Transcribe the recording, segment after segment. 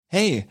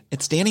Hey,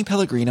 it's Danny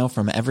Pellegrino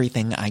from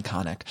Everything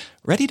Iconic.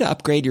 Ready to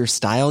upgrade your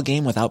style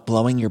game without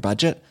blowing your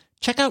budget?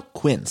 Check out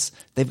Quince.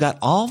 They've got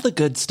all the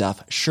good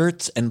stuff,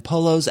 shirts and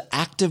polos,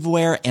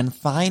 activewear, and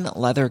fine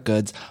leather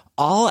goods,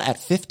 all at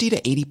 50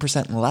 to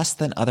 80% less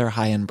than other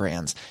high-end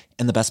brands.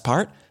 And the best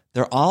part?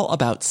 They're all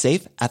about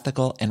safe,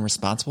 ethical, and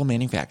responsible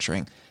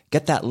manufacturing.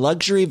 Get that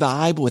luxury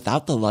vibe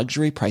without the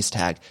luxury price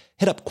tag.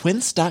 Hit up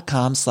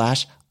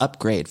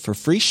quince.com/upgrade for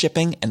free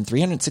shipping and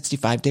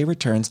 365-day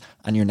returns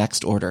on your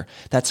next order.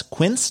 That's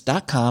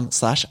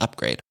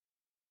quince.com/upgrade.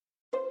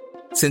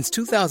 Since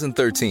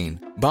 2013,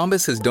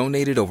 Bombas has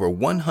donated over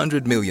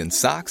 100 million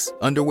socks,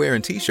 underwear,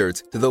 and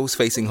T-shirts to those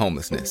facing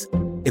homelessness.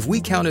 If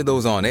we counted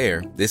those on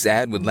air, this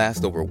ad would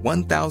last over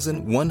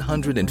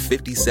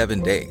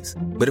 1,157 days.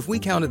 But if we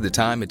counted the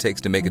time it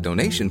takes to make a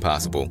donation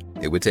possible,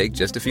 it would take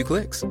just a few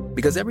clicks.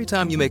 Because every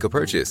time you make a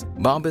purchase,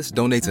 Bombas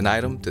donates an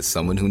item to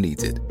someone who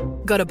needs it.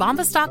 Go to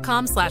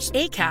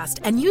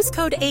bombas.com/ACAST and use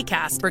code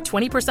ACAST for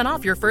 20%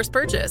 off your first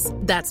purchase.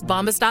 That's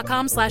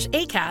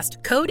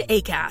bombas.com/ACAST, code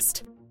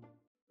ACAST.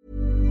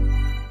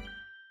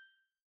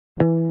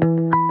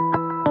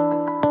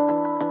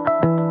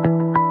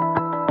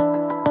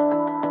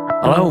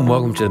 Hello and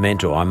welcome to The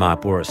Mentor. I'm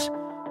Mark Boris.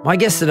 My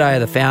guests today are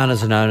the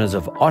founders and owners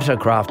of Otter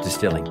Craft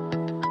Distilling,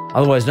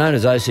 otherwise known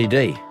as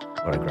OCD.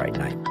 What a great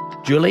name.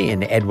 Julie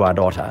and Eduard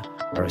Otter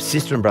are a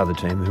sister and brother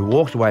team who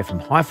walked away from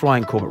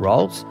high-flying corporate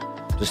roles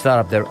to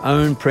start up their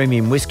own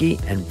premium whiskey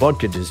and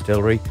vodka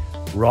distillery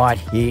right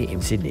here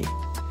in Sydney.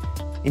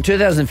 In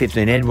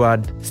 2015,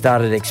 Eduard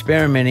started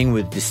experimenting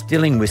with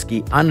distilling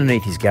whiskey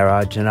underneath his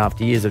garage, and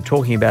after years of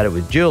talking about it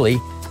with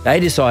Julie, they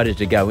decided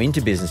to go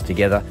into business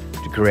together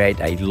to create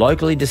a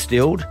locally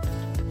distilled,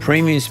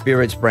 premium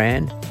spirits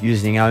brand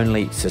using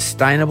only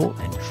sustainable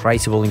and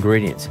traceable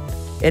ingredients.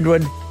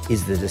 Eduard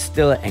is the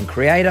distiller and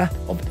creator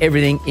of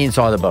everything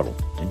inside the bottle,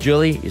 and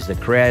Julie is the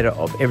creator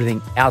of everything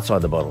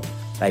outside the bottle.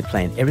 They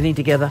plan everything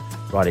together,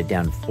 write it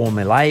down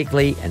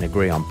formulaically, and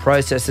agree on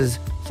processes,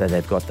 so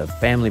they've got the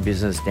family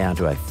business down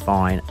to a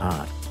fine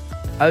art.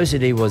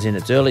 OCD was in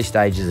its early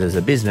stages as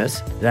a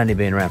business. It had only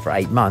been around for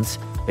 8 months,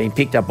 being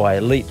picked up by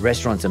elite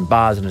restaurants and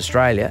bars in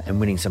Australia and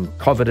winning some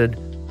coveted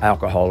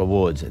alcohol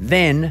awards.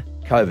 Then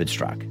COVID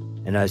struck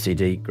and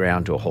OCD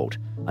ground to a halt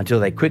until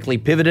they quickly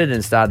pivoted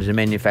and started to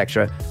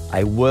manufacture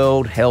a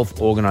World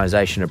Health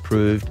Organization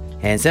approved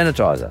hand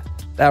sanitizer.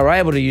 They were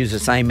able to use the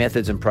same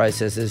methods and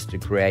processes to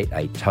create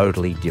a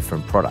totally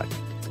different product.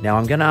 Now,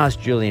 I'm going to ask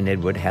Julie and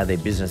Eduard how their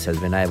business has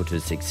been able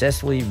to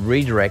successfully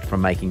redirect from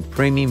making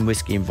premium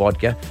whiskey and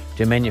vodka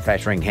to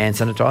manufacturing hand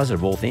sanitizer,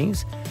 of all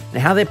things,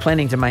 and how they're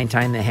planning to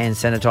maintain the hand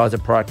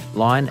sanitizer product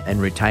line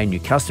and retain new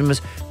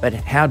customers, but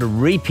how to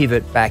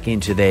repivot back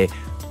into their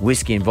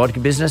whiskey and vodka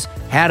business.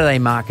 How do they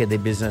market their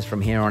business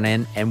from here on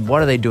in, and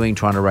what are they doing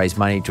trying to raise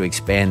money to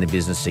expand the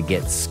business to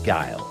get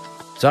scale?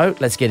 So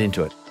let's get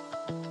into it.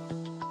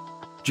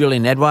 Julie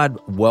and Eduard,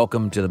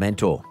 welcome to The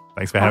Mentor.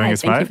 Thanks for having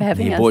us, mate. Thank you for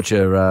having us. You brought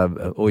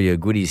all your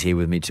goodies here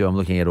with me too. I'm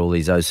looking at all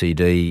these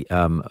OCD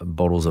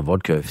bottles of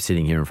vodka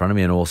sitting here in front of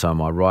me, and also on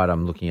my right,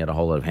 I'm looking at a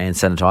whole lot of hand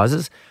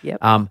sanitizers. Yep.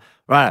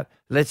 Right,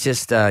 let's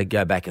just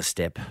go back a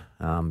step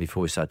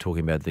before we start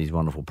talking about these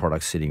wonderful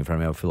products sitting in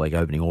front of me. I feel like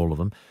opening all of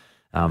them.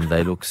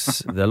 They look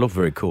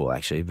very cool,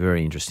 actually,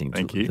 very interesting.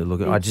 Thank you. To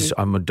look at.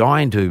 I'm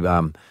dying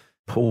to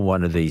pull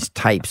one of these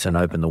tapes and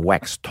open the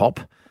wax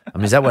top. I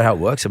mean, is that how it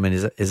works? I mean,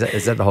 is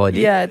that the whole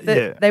idea?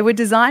 Yeah, they were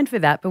designed for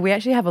that, but we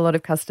actually have a lot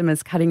of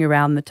customers cutting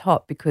around the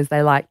top because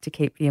they like to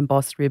keep the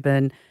embossed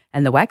ribbon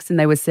and the wax, and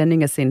they were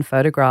sending us in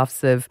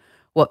photographs of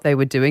what they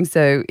were doing.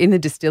 So in the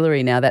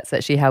distillery now, that's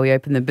actually how we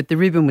open them. But the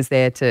ribbon was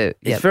there to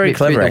It's very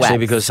clever, actually, wax.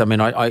 because, I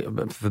mean, I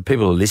for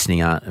people who are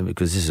listening,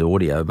 because this is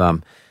audio,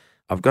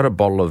 I've got a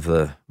bottle of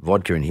the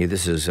vodka in here.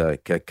 This is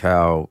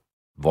cacao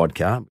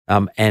vodka.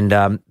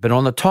 But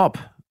on the top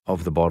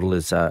of the bottle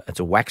is it's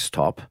a wax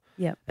top.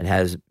 Yep. It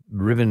has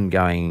ribbon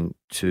coming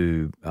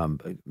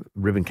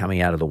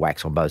out of the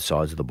wax on both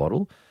sides of the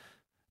bottle.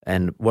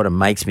 And what it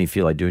makes me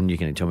feel like doing, you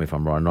can tell me if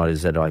I'm right or not,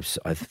 is that I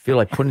feel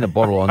like putting the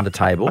bottle on the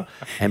table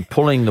and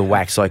pulling the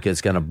wax like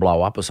it's going to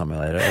blow up or something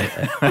like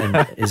that.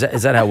 And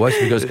is that how it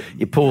works? Because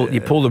you pull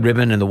the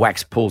ribbon and the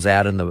wax pulls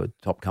out and the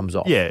top comes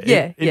off.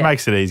 Yeah, it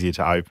makes it easier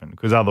to open,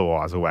 because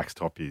otherwise a wax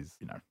top is,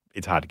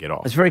 it's hard to get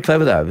off. It's very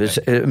clever, though. It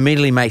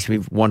immediately makes me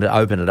want to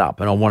open it up,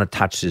 and I want to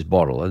touch this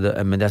bottle.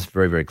 I mean, that's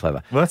very, very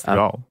clever. Well, that's the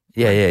goal.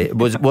 Yeah.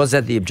 Was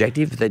that the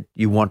objective, that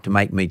you want to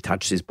make me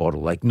touch this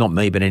bottle? Like, not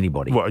me, but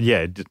anybody. Well,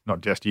 yeah,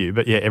 not just you,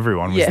 but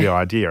everyone was the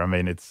idea. I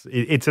mean,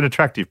 it's an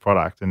attractive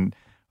product, and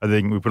I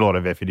think we put a lot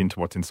of effort into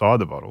what's inside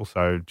the bottle.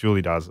 So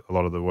Julie does a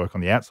lot of the work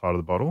on the outside of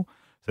the bottle.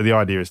 So the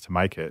idea is to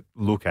make it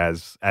look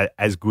as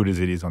good as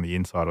it is on the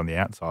inside, on the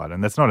outside,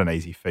 and that's not an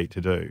easy feat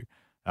to do.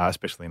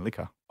 Especially in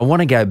liquor. I want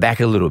to go back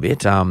a little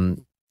bit.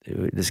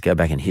 Let's go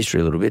back in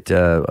history a little bit.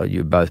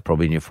 You're both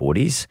probably in your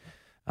 40s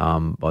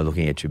by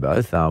looking at you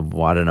both. I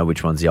don't know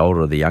which one's the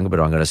older or the younger,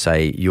 but I'm going to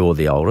say you're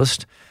the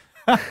oldest.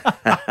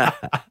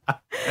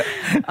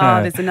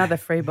 There's another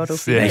free bottle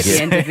for you at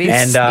the end of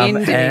this.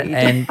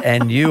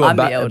 And you I'm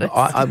are, the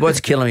eldest. what's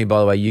killing me, by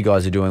the way, you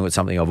guys are doing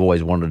something I've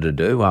always wanted to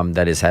do.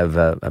 That is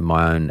have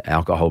my own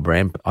alcohol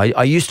brand.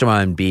 I used to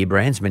own beer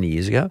brands many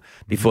years ago,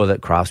 before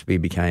that craft beer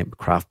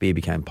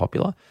became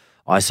popular.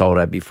 I sold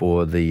out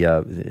before all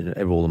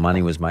the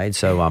money was made.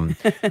 So,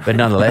 but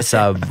nonetheless,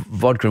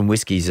 vodka and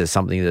whiskies are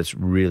something that's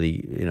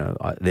really,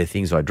 they're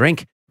things I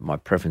drink. My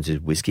preference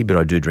is whiskey, but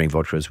I do drink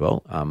vodka as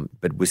well.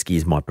 But whiskey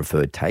is my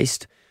preferred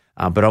taste.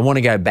 But I want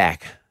to go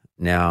back.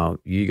 Now,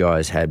 you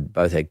guys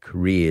both had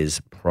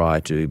careers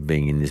prior to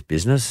being in this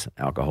business,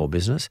 alcohol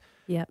business.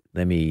 Yep.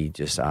 Let me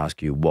just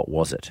ask you, what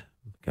was it?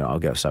 I'll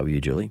go start with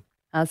you, Julie.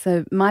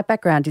 So my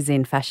background is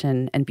in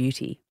fashion and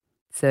beauty.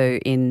 So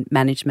in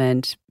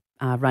management,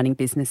 running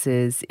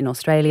businesses in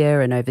Australia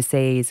and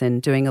overseas,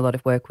 and doing a lot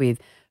of work with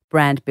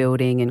brand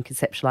building and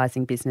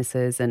conceptualizing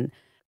businesses, and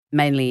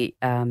mainly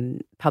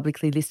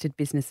publicly listed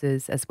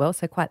businesses as well,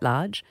 so quite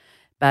large.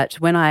 But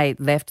when I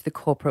left the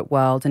corporate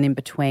world and in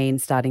between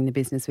starting the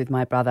business with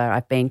my brother,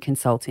 I've been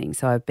consulting.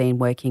 So I've been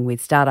working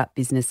with startup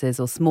businesses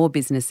or small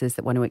businesses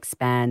that want to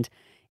expand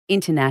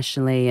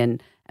internationally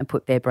and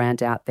put their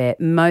brand out there.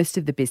 Most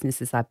of the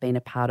businesses I've been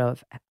a part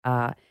of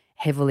are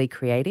heavily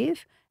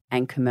creative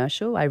and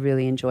commercial. I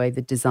really enjoy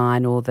the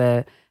design or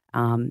the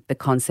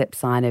concept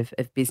side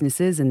of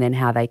businesses, and then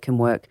how they can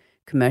work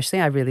commercially.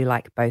 I really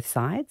like both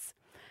sides.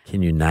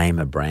 Can you name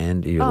a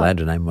brand? Are you allowed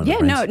to name one of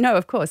the brands? No,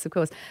 of course.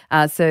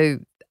 So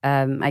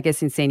I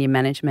guess in senior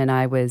management,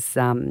 I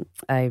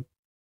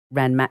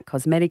ran MAC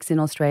Cosmetics in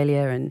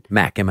Australia and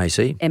MAC,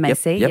 M-A-C?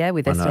 M-A-C, Yep.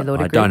 with Estee Lauder I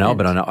Group. don't know,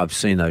 but I know I've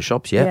seen those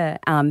shops, Yeah,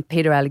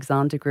 Peter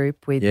Alexander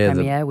Group with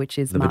Premier, which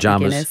is Mark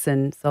pajamas. McGuinness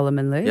and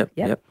Solomon Lou.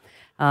 Yep.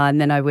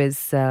 And then I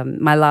was,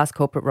 my last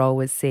corporate role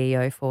was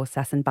CEO for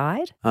Sass &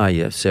 Bide. Oh,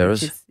 yeah,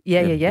 Sarah's.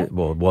 Yeah.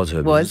 Well, it was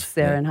her Was business.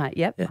 Sarah and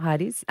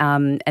Heidi's.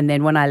 And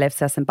then when I left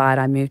Sass & Bide,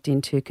 I moved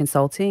into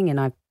consulting,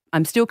 and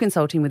I'm still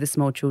consulting with a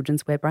small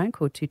children's wear brand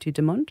called Tutu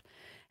de Monde,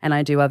 and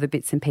I do other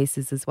bits and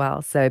pieces as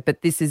well. So,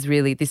 but this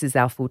is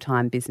our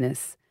full-time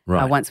business.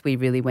 Right. Once we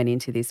really went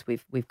into this,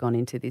 we've gone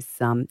into this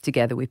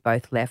together. We've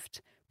both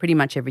left pretty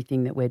much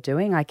everything that we're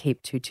doing. I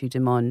keep Tutu de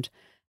Monde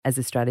as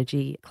a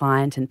strategy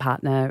client and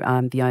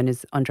partner. The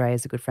owner's Andre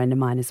is a good friend of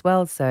mine as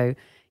well. So,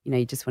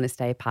 you just want to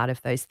stay a part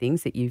of those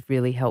things that you've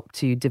really helped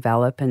to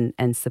develop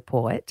and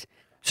support.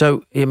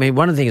 So,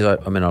 one of the things I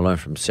learned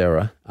from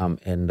Sarah,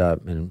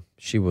 and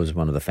she was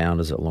one of the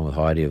founders, along with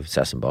Heidi, of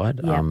Sass & Bide,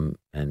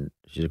 and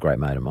she's a great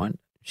mate of mine.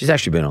 She's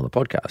actually been on the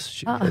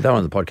podcast. They were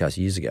on the podcast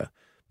years ago,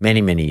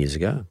 many, many years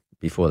ago,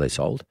 before they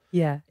sold.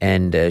 Yeah.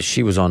 And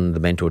she was on the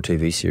Mentor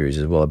TV series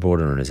as well. I brought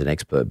her on as an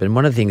expert. But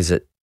one of the things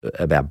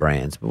about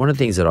brands, but one of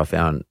the things that I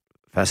found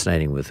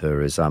fascinating with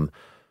her is, and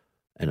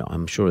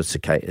I'm sure it's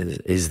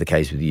is the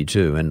case with you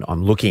too, and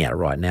I'm looking at it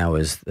right now,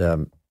 is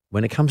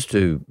when it comes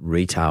to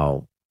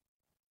retail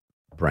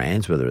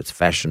brands, whether it's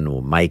fashion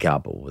or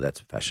makeup, or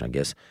that's fashion, I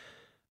guess,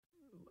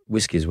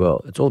 whiskey as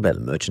well, it's all about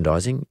the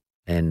merchandising.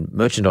 And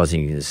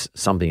merchandising is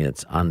something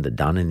that's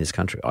underdone in this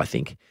country, I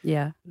think.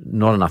 Yeah.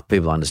 Not enough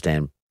people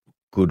understand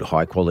good,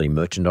 high-quality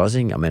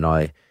merchandising.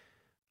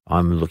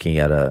 I'm looking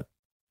at a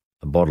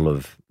bottle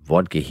of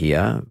vodka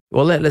here.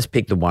 Well, let's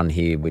pick the one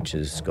here which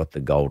has got the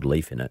gold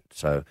leaf in it.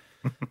 So,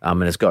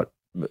 and it's got,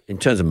 in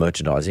terms of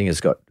merchandising,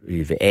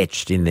 you've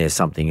etched in there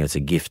something that's a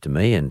gift to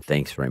me, and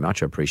thanks very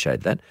much. I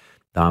appreciate that.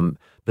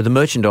 But the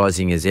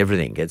merchandising is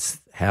everything.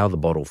 It's how the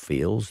bottle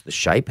feels, the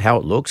shape, how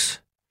it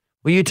looks.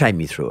 Will you take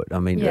me through it? Do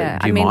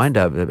you mind?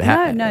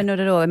 No, not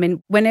at all.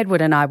 When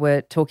Edward and I were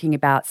talking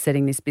about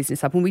setting this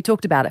business up, and we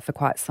talked about it for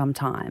quite some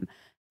time,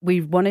 we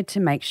wanted to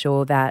make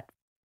sure that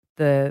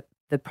the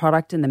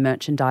product and the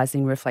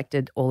merchandising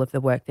reflected all of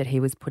the work that he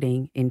was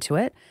putting into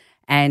it.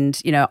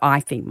 And, I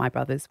think my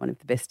brother's one of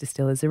the best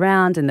distillers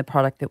around, and the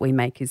product that we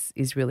make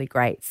is really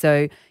great.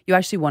 So you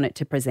actually want it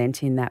to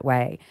present in that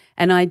way.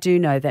 And I do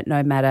know that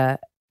no matter,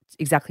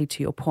 exactly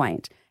to your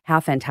point, how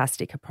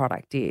fantastic a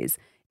product is,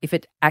 if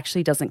it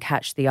actually doesn't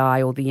catch the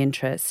eye or the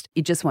interest,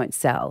 it just won't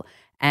sell.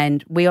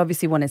 And we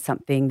obviously wanted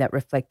something that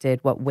reflected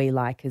what we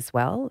like as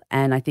well.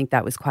 And I think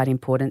that was quite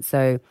important.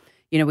 So,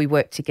 we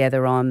worked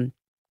together on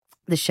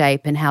the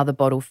shape and how the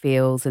bottle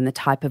feels and the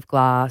type of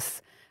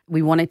glass.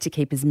 We wanted to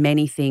keep as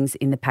many things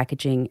in the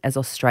packaging as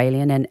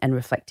Australian and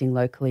reflecting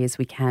locally as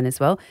we can as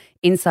well.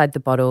 Inside the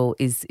bottle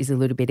is a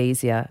little bit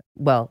easier.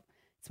 Well,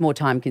 it's more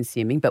time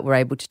consuming, but we're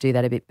able to do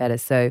that a bit better.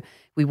 So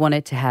we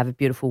wanted to have a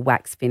beautiful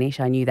wax finish.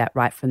 I knew that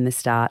right from the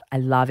start. I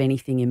love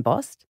anything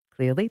embossed,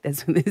 clearly.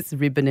 There's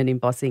ribbon and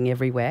embossing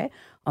everywhere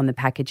on the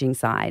packaging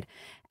side.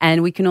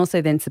 And we can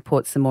also then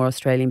support some more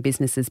Australian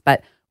businesses.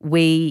 But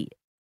we,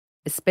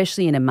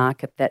 especially in a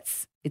market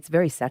it's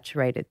very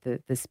saturated,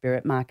 the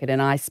spirit market.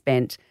 And I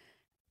spent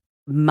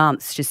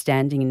months just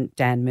standing in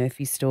Dan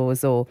Murphy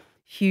stores or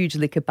huge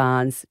liquor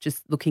barns,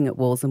 just looking at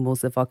walls and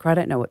walls of vodka. I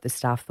don't know what the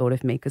staff thought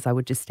of me because I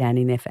would just stand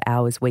in there for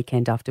hours,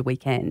 weekend after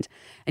weekend.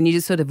 And you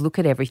just sort of look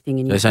at everything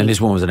and They're saying this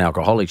woman was an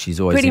alcoholic.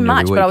 She's always pretty in every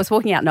much, week. but I was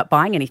walking out not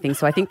buying anything,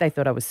 so I think they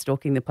thought I was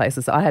stalking the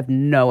places. I have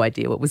no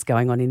idea what was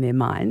going on in their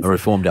minds. A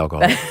reformed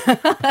alcoholic.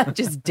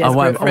 Just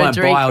desperate for a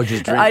drink. Buy, I'll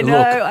just drink. I know,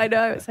 Look. I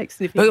know. It's like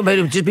sniffing.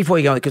 But just before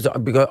you go, because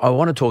I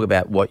want to talk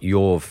about what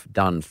you've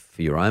done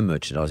for your own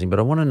merchandising, but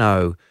I want to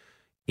know,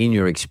 in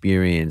your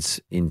experience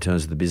in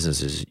terms of the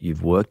businesses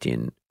you've worked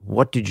in,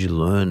 what did you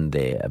learn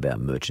there about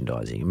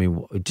merchandising? I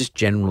mean, just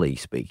generally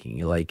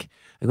speaking, like,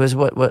 because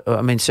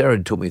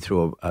Sarah took me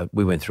through.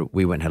 We went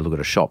and had a look at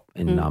a shop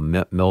in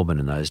Melbourne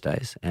in those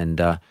days,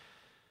 and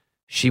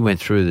she went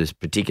through this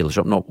particular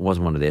shop.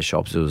 Wasn't one of their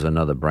shops; it was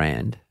another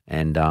brand,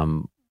 and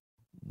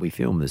we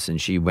filmed this,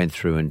 and she went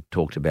through and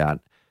talked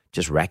about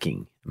just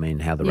racking. I mean,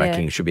 how the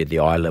racking should be at the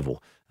eye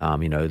level.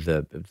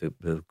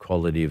 The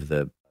quality of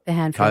the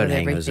coat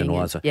hangers and all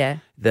that stuff. Yeah.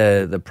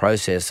 The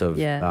process of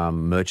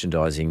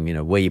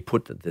merchandising, where you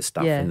put the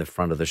stuff in the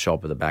front of the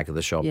shop or the back of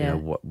the shop,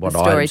 what the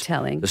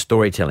storytelling. The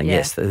storytelling,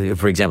 yes.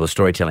 For example,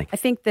 storytelling. I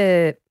think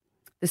the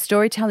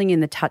storytelling in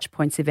the touch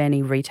points of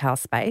any retail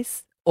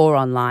space or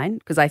online,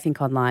 because I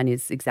think online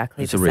is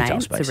exactly the same.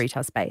 It's a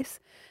retail space,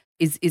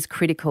 is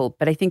critical.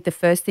 But I think the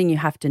first thing you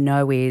have to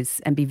know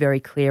is, and be very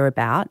clear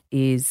about,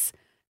 is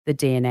the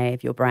DNA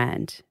of your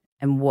brand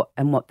and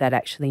what that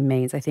actually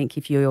means. I think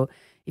if you're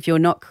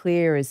not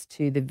clear as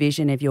to the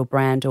vision of your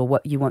brand or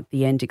what you want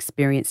the end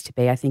experience to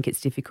be, I think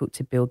it's difficult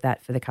to build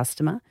that for the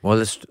customer.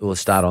 Well, we'll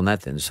start on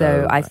that then.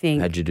 So I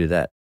think, how'd you do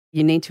that?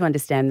 You need to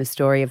understand the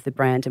story of the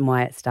brand and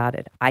why it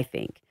started, I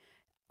think,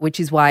 which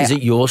is why... Is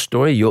it your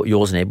story,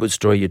 yours and Edward's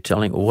story you're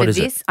telling, or what is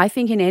it? I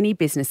think in any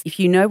business, if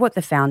you know what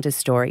the founder's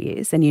story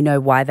is and you know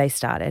why they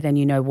started and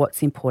you know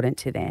what's important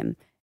to them,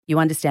 you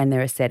understand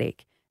their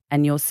aesthetic.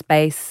 And your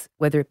space,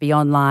 whether it be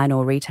online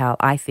or retail,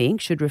 I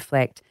think should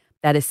reflect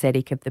that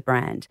aesthetic of the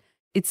brand.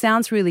 It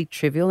sounds really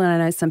trivial, and I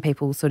know some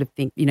people sort of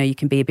think, you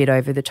can be a bit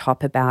over the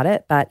top about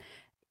it, but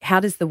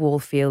how does the wall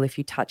feel if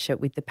you touch it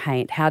with the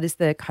paint? How does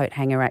the coat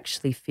hanger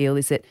actually feel?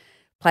 Is it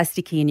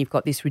plasticky and you've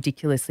got this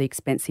ridiculously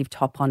expensive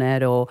top on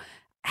it, or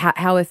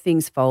how are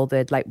things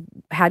folded? Like,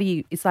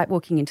 it's like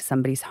walking into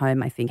somebody's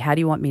home, I think. How do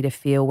you want me to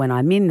feel when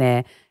I'm in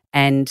there?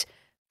 And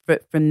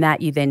from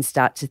that, you then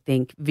start to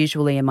think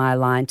visually, am I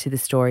aligned to the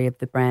story of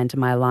the brand?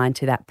 Am I aligned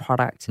to that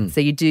product?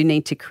 So you do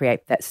need to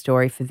create that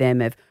story for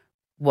them of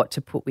what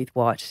to put with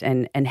what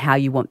and how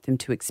you want them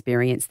to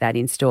experience that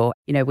in store.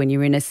 When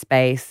you're in a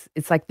space,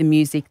 it's like the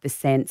music, the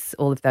scents,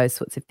 all of those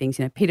sorts of things.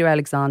 Peter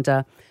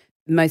Alexander,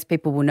 most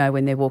people will know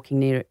when they're walking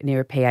near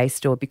a PA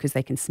store because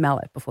they can smell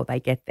it before they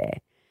get there.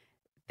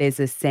 There's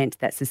a scent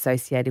that's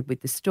associated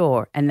with the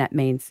store, and that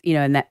means,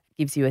 and that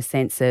gives you a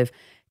sense of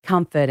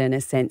comfort and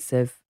a sense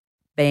of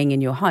being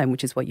in your home,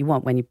 which is what you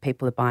want when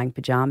people are buying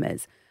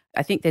pajamas.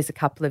 I think there's a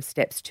couple of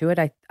steps to it.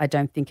 I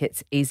don't think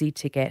it's easy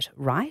to get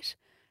right,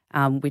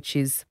 which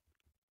is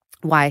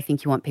why I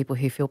think you want people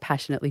who feel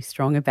passionately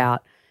strong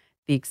about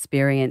the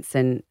experience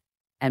and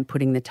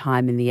putting the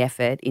time and the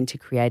effort into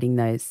creating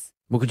those.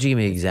 Well, could you give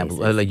me an example?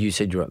 Like you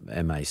said, you're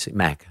at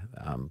MAC,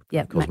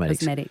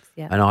 Cosmetics.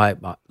 Yeah. And I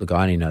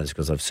only know this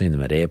because I've seen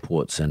them at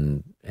airports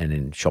and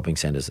in shopping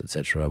centres,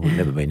 etc. We've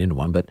never been into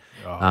one, but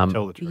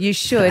tell the truth. You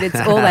should. It's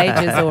all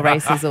ages, all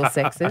races, all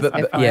sexes.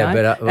 But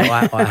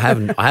I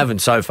haven't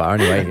so far.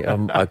 Anyway,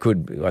 I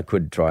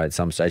could try at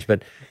some stage.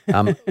 But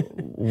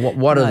what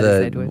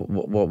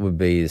would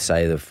be,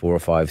 say, the 4 or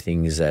 5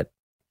 things that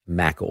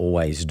MAC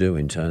always do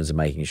in terms of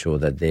making sure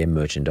that their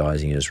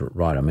merchandising is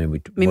right?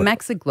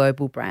 MAC's a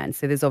global brand,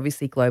 so there's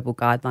obviously global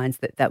guidelines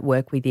that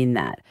work within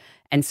that.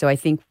 And so I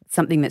think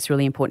something that's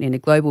really important in a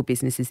global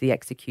business is the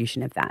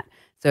execution of that.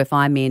 So if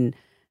I'm in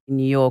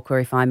New York or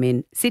if I'm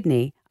in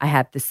Sydney, I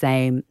have the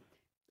same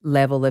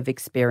level of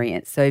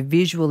experience. So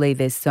visually,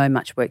 there's so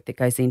much work that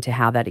goes into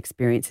how that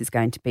experience is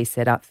going to be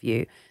set up for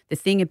you. The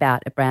thing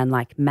about a brand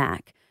like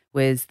MAC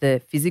was the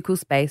physical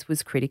space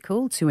was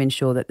critical to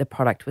ensure that the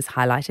product was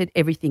highlighted.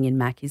 Everything in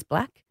MAC is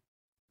black,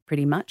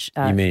 pretty much,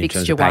 you mean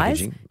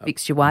fixture-wise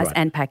right.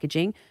 and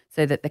packaging,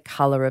 so that the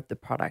colour of the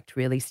product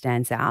really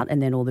stands out,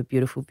 and then all the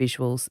beautiful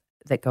visuals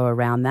that go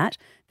around that,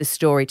 the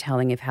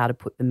storytelling of how to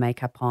put the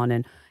makeup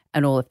on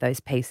and all of those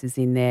pieces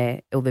in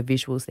there, all the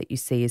visuals that you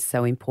see is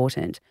so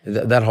important.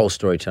 That whole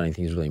storytelling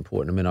thing is really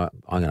important. I'm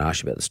going to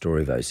ask you about the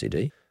story of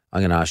OCD.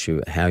 I'm going to ask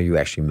you how you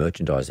actually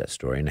merchandise that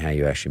story and how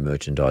you're actually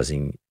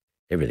merchandising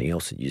everything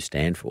else that you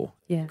stand for.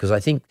 Yeah. Because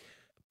I think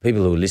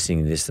people who are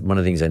listening to this, one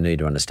of the things they need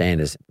to understand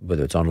is,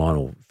 whether it's online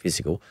or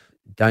physical,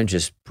 don't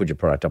just put your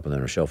product up on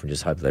a shelf and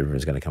just hope that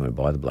everyone's going to come and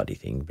buy the bloody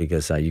thing,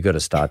 because you've got to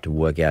start to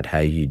work out how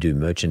you do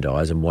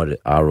merchandise and what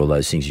are all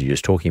those things you're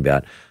just talking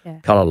about,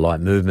 colour,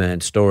 light,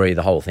 movement, story,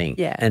 the whole thing.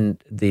 Yeah.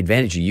 And the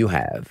advantage you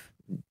have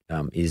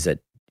is that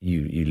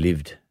you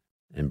lived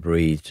and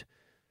breathed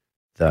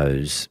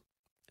those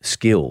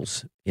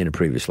skills in a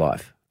previous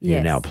life. Yes.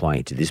 You're now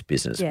applying it to this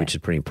business, which is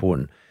pretty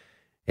important.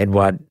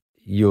 Eduard,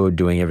 you're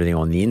doing everything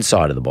on the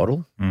inside of the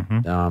bottle.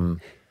 Mm-hmm.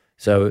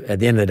 So at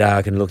the end of the day,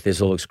 I can look,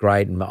 this all looks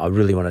great, and I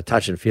really want to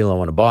touch and feel. I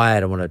want to buy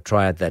it. I want to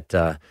try out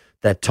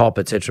that top,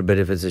 etc. But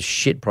if it's a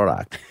shit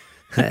product,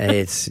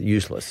 it's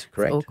useless.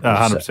 Correct?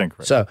 100%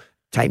 correct. So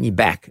take me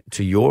back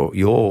to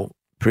your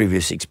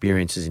previous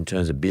experiences in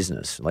terms of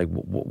business. Like,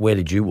 where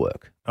did you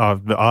work? I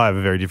have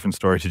a very different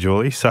story to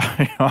Julie. So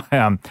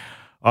I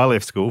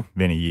left school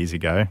many years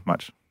ago,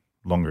 much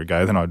longer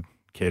ago than I'd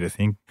care to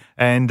think,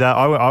 and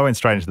I went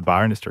straight into the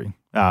bar industry.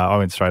 I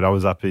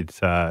was up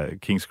at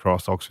King's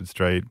Cross, Oxford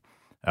Street.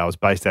 I was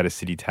based out of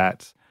City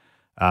Tats.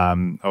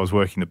 I was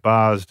working the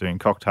bars, doing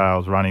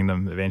cocktails, running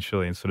them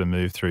eventually, and sort of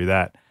moved through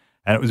that.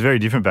 And it was very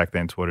different back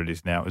then to what it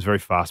is now. It was very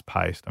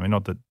fast-paced. I mean,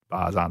 not that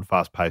bars aren't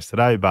fast-paced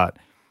today, but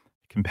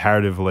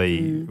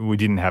comparatively, we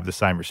didn't have the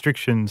same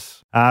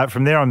restrictions.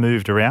 From there, I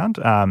moved around.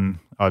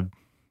 I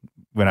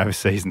went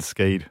overseas and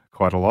skied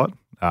quite a lot,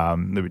 a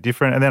little bit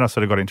different. And then I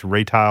sort of got into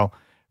retail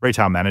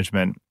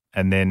management,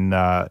 and then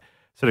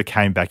sort of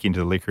came back into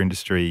the liquor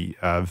industry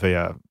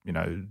via,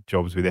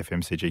 jobs with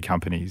FMCG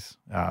companies,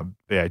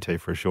 BAT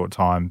for a short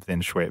time,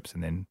 then Schweppes,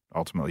 and then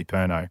ultimately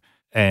Pernod.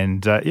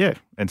 And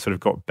and sort of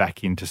got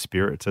back into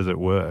spirits, as it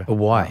were. But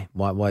why?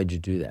 Why did you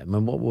do that? I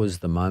mean, what was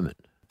the moment?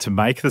 To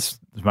make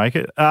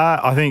it,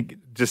 I think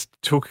just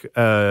took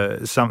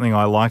something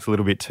I liked a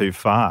little bit too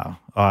far.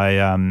 I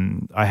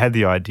had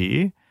the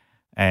idea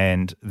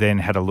and then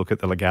had a look at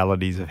the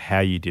legalities of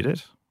how you did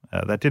it.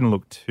 That didn't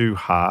look too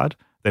hard.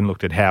 Then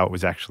looked at how it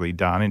was actually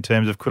done in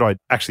terms of could I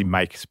actually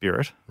make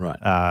spirit. Right.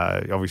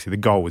 Obviously, the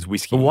goal was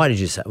whiskey. But why did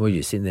you say? Were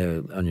you sitting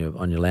there on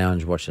your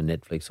lounge watching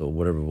Netflix or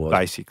whatever it was?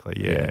 Basically,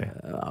 yeah.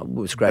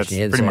 We were scratching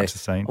your head. Pretty much the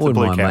scene. I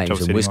wouldn't mind making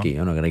some whiskey.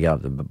 I'm not going to go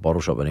up to the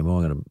bottle shop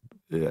anymore.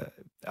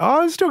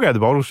 I still go to the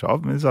bottle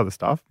shop. There's other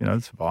stuff,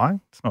 to buy.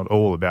 It's not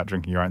all about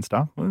drinking your own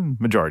stuff. Well,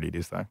 majority it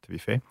is, though, to be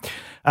fair.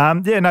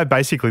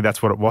 Basically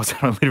that's what it was.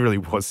 I literally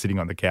was sitting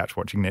on the couch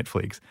watching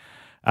Netflix.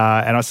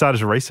 And I started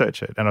to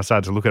research it and I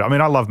started to look at it. I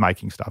mean, I love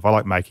making stuff. I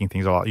like making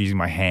things. I like using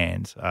my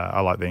hands. I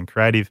like being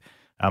creative.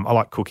 I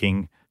like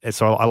cooking.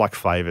 So I like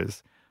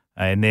flavours.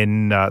 And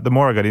then the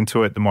more I got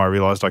into it, the more I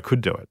realised I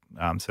could do it.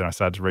 So then I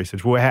started to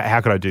research, well, how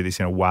could I do this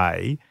in a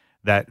way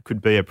that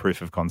could be a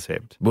proof of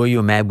concept? Were you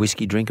a mad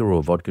whiskey drinker or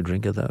a vodka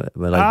drinker, though?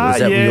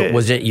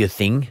 Was it your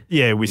thing?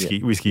 Yeah,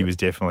 whiskey was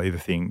definitely the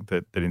thing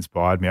that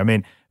inspired me. I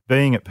mean,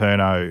 being at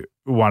Pernod,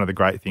 one of the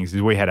great things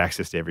is we had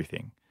access to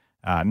everything.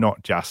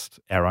 Not just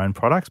our own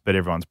products, but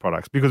everyone's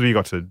products, because we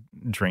got to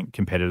drink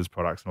competitors'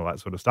 products and all that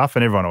sort of stuff.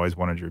 And everyone always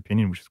wanted your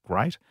opinion, which is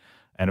great.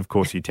 And of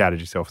course, you touted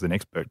yourself as an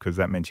expert because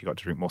that meant you got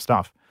to drink more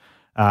stuff.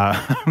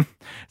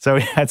 So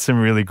we had some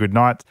really good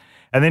nights.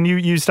 And then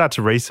you start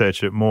to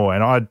research it more.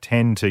 And I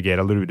tend to get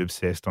a little bit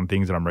obsessed on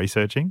things that I'm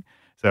researching.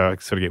 So I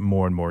sort of get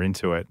more and more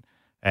into it.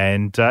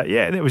 And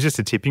it was just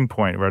a tipping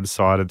point where I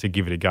decided to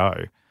give it a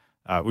go,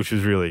 which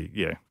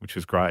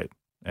was great.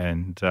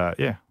 And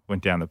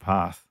went down the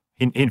path.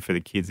 Hint for the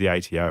kids, the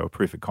ATO or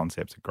proof of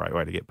concept's a great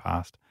way to get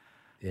past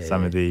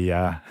some of the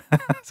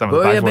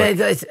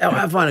paperwork.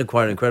 I find it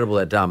quite incredible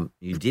that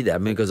you did that. I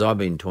mean, because I've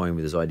been toying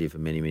with this idea for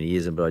many, many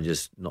years, but I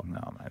just not.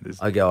 No, mate.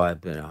 I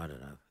don't know.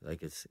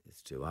 Like it's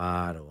too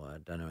hard, or I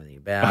don't know anything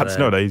about it. It's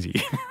not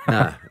easy.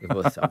 No,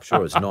 I'm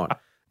sure it's not.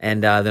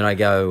 And then I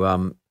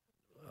go,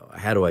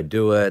 how do I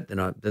do it? Then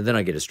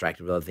I get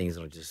distracted with other things,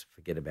 and I just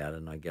forget about it.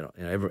 And I get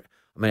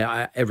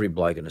every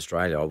bloke in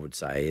Australia, I would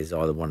say, is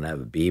either wanting to have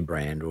a beer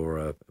brand or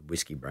a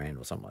whiskey brand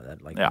or something like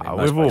that. Like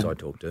most blokes I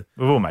talk to,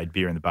 we've all made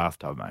beer in the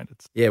bathtub, mate.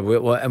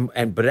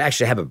 But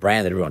actually have a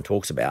brand that everyone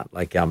talks about,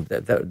 like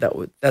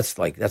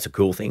that's a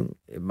cool thing.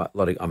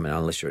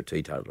 Unless you're a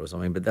teetotaler or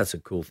something, but that's a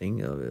cool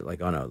thing.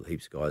 Like I know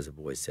heaps of guys have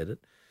always said it,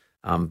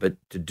 but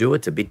to do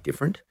it's a bit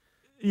different.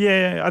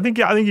 Yeah, I think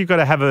you've got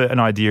to have an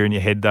idea in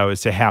your head, though,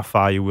 as to how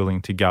far you're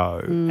willing to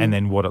go and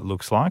then what it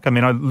looks like. I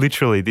mean,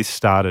 this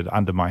started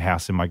under my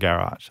house in my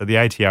garage. So the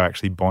ATO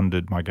actually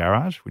bonded my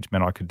garage, which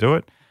meant I could do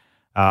it.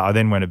 I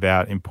then went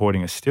about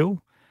importing a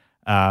still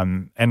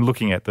and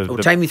looking at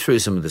take me through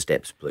some of the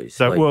steps, please.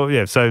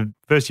 So, so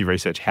first you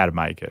research how to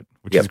make it,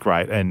 which is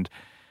great. And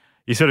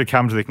you sort of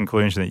come to the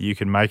conclusion that you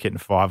can make it in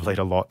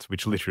 5-litre lots,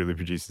 which literally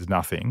produces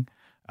nothing,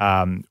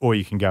 or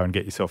you can go and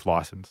get yourself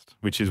licensed,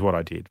 which is what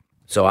I did.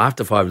 So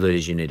after 5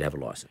 litres, you need to have a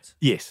license?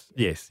 Yes.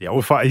 Yeah.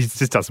 Well, it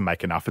just doesn't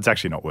make enough. It's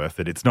actually not worth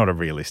it. It's not a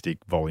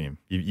realistic volume.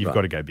 You've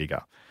got to go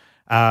bigger.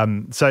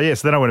 So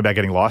then I went about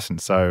getting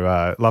licensed.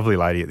 So lovely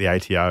lady at the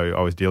ATO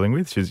I was dealing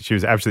with, she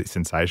was absolutely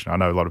sensational. I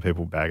know a lot of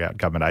people bag out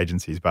government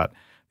agencies, but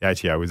the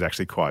ATO was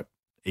actually quite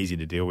easy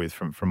to deal with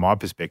from my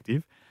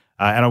perspective.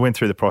 And I went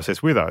through the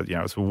process with her.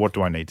 So what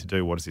do I need to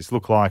do? What does this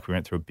look like? We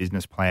went through a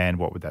business plan.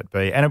 What would that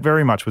be? And it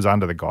very much was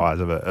under the guise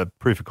of a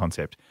proof of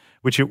concept,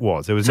 which it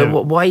was.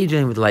 Why are you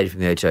dealing with the lady from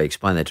the ATO?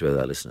 Explain that to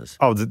our listeners.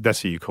 Oh,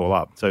 that's who you call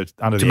up. So it's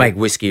under make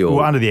whiskey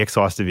or under the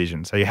excise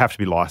division. So you have to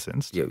be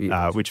licensed,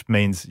 which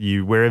means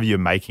wherever you're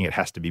making it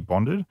has to be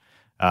bonded.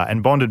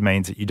 And bonded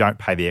means that you don't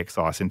pay the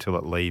excise until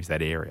it leaves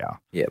that area.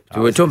 Yeah.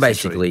 So we're talking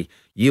basically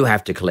you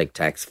have to collect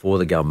tax for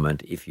the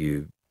government if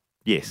you.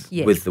 Yes.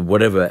 With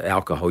whatever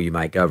alcohol you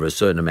make over a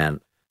certain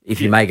amount.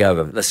 If you make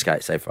over, let's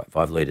say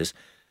 5 litres,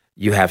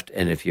 you have to,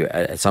 and if you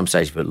at some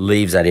stage if it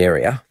leaves that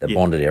area, the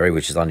bonded area,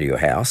 which is under your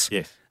house,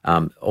 Yes.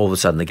 all of a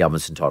sudden the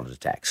government's entitled to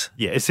tax.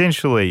 Yeah,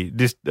 essentially,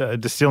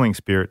 distilling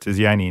spirits is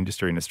the only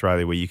industry in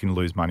Australia where you can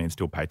lose money and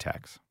still pay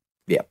tax.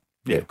 Yeah.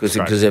 Yeah, Because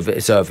straight.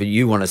 if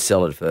you want to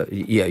sell it for,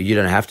 you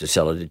don't have to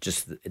sell it. It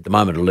just at the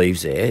moment it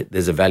leaves there,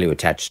 there's a value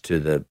attached to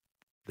the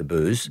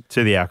booze,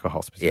 To the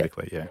alcohol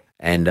specifically, yeah.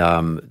 and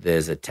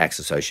there's a tax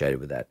associated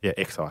with that. Yeah,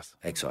 excise.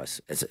 Excise.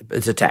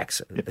 It's a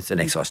tax. It's an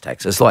excise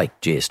tax. It's like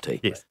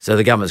GST. Yes. So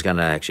the government's going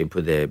to actually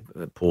put their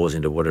paws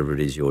into whatever it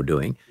is you're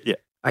doing. Yeah.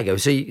 Okay.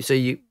 So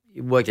you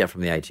worked out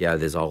from the ATO.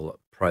 There's a whole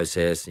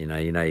process. You're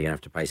going to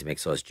have to pay some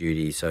excise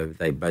duty. So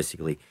they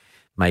basically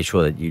made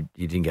sure that you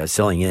didn't go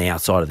selling anything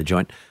outside of the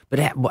joint. But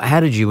how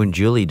did you and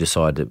Julie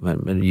decide that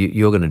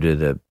you're going to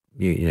do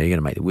you're going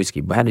to make the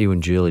whiskey? But how do you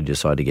and Julie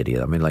decide to get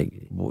together? I mean, like,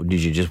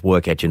 did you just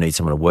work out you need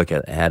someone to work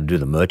out how to do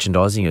the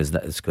merchandising? It's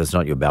because it's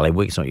not your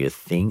bailiwick, it's not your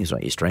thing, it's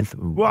not your strength.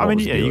 Well, I mean,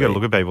 you got to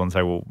look at people and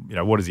say, well,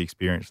 what is the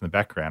experience in the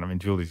background? I mean,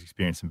 Julie's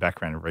experience and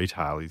background in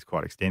retail is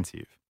quite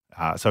extensive.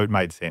 So it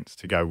made sense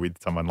to go with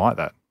someone like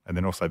that. And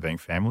then also being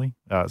family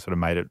sort of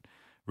made it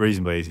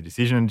reasonably easy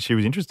decision. And she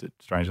was interested,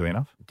 strangely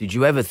enough. Did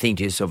you ever think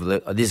to yourself,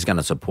 this is going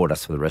to support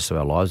us for the rest of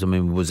our lives? I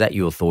mean, was that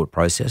your thought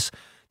process?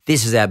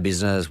 This is our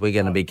business. We're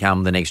going to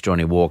become the next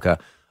Johnny Walker.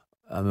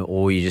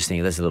 Or you just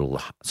think that's a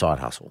little side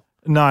hustle?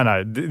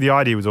 No. The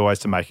idea was always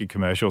to make it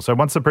commercial. So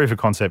once the proof of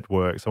concept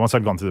worked, so once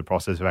I'd gone through the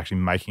process of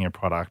actually making a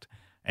product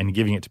and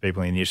giving it to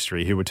people in the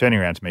industry who were turning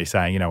around to me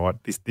saying, you know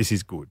what, this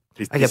is good.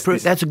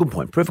 That's a good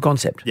point. Proof of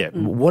concept. Yeah.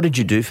 What did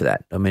you do for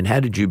that? I mean, how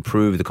did you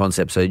prove the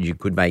concept so that you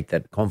could make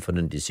that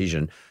confident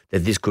decision that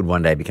this could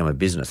one day become a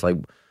business? Like,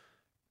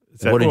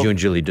 what did you and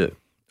Julie do?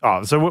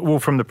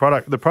 From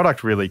the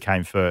product really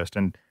came first,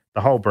 and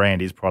the whole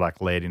brand is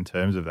product-led in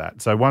terms of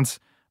that. So once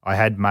I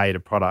had made a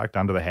product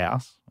under the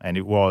house and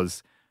it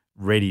was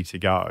ready to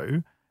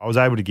go, I was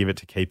able to give it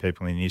to key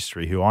people in the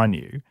industry who I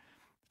knew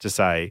to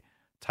say,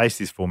 taste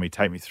this for me,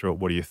 take me through it,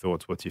 what are your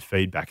thoughts, what's your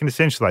feedback? And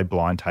essentially they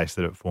blind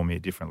tasted it for me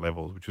at different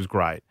levels, which was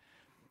great.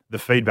 The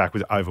feedback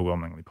was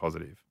overwhelmingly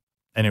positive.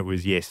 And it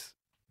was, yes,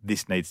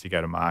 this needs to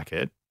go to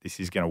market, this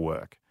is going to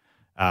work.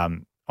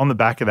 On the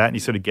back of that, and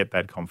you sort of get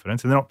that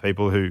confidence, and they're not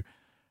people who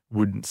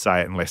wouldn't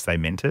say it unless they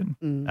meant it.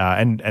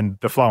 And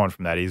the flow on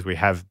from that is we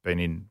have been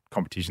in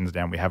competitions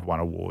now, we have won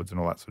awards and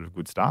all that sort of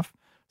good stuff.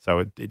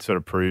 So it sort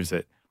of proves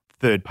that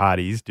third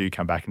parties do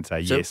come back and say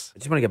yes. I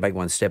just want to go back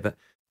one step.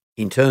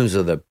 In terms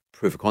of the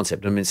proof of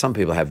concept, I mean, some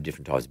people have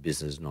different types of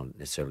business, not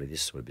necessarily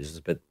this sort of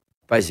business, but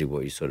basically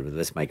what you sort of,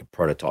 let's make a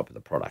prototype of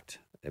the product.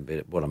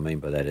 But what I mean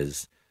by that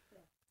is,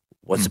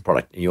 what's the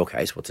product, in your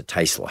case, what's it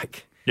taste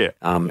like? Yeah.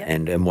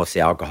 And what's the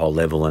alcohol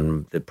level,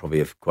 and there probably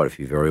have quite a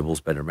few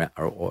variables but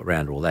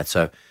around all that.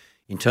 So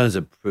in terms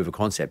of proof of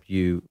concept,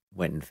 you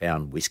went and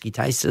found whiskey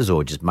tasters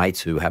or just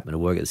mates who happen to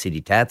work at the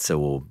City Tats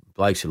or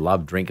blokes who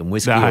love drinking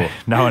whiskey?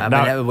 No.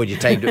 How would you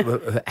take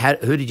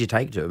who did you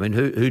take to? I mean,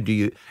 who do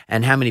you,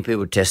 and how many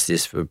people test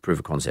this for proof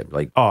of concept?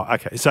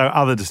 Okay. So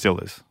other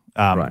distillers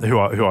Right. who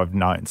I've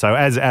known. So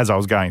as I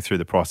was going through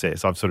the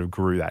process, I've sort of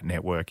grew that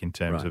network in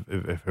terms of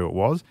who it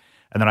was.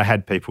 And then I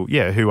had people,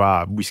 who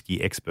are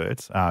whiskey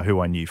experts, who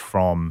I knew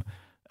from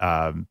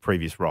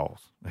previous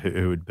roles,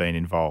 who had been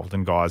involved,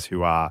 and guys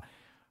who are,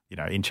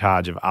 in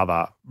charge of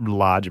other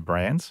larger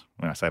brands.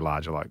 When I say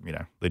larger, like,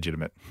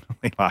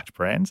 legitimately large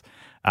brands,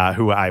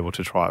 who were able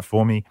to try it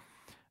for me.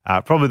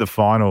 Probably the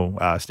final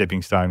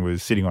stepping stone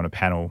was sitting on a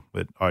panel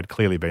that I'd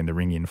clearly been the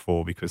ring in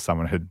for because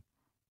someone had,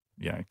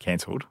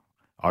 cancelled.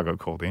 I got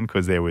called in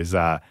because there was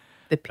The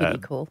pity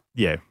call.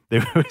 Yeah,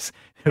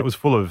 it was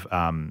full of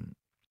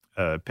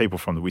people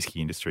from the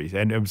whiskey industry,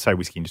 and I would say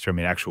whiskey industry, I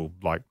mean actual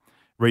like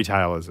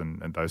retailers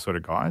and those sort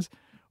of guys.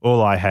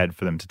 All I had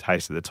for them to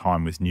taste at the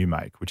time was New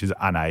Make, which is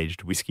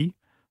unaged whiskey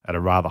at a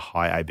rather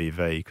high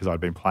ABV because I'd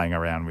been playing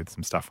around with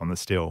some stuff on the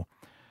still.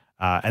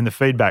 And the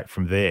feedback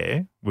from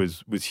there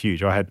was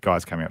huge. I had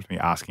guys coming up to me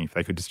asking if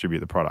they could distribute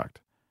the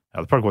product.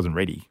 The product wasn't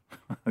ready,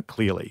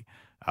 clearly,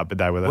 but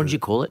they were. What did you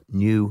call it?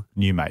 New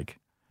Make.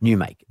 New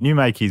Make. New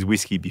Make is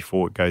whiskey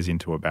before it goes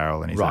into a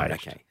barrel and is right.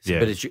 aged. Okay.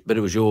 So, but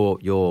it was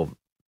your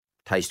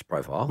taste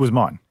profile. It was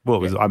mine. Well,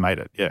 it was. I made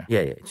it. Yeah.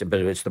 Yeah.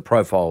 But it's the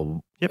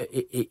profile. Yep.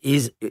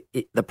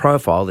 The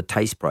profile, the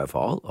taste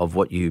profile of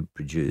what you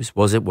produce?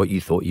 Was it what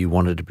you thought you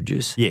wanted to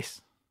produce?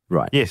 Yes.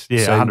 Right. Yes.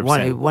 Yeah. So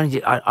 100%. why did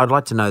you? I'd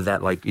like to know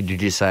that. Like,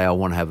 did you say I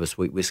want to have a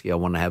sweet whiskey? I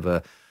want to have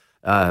a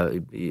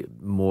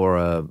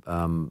more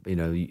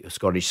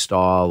Scottish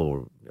style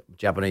or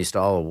Japanese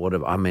style or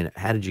whatever. I mean,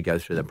 how did you go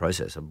through that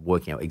process of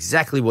working out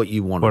exactly what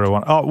you wanted? What do I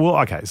want? Oh, well,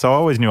 okay. So I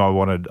always knew I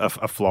wanted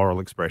a floral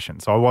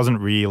expression. So I wasn't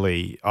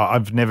really.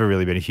 I've never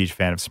really been a huge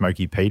fan of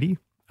smoky peaty,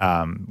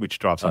 which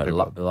drives some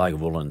people. Like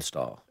woolen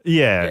style.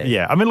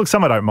 Yeah. I mean, look,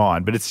 some I don't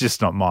mind, but it's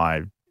just not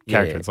my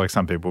character. Yeah. It's like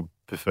some people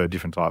prefer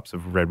different types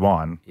of red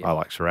wine. Yeah. I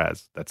like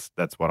Shiraz.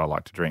 That's what I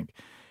like to drink.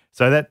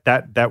 So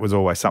that was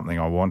always something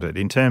I wanted.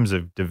 In terms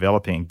of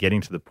developing and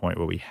getting to the point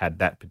where we had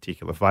that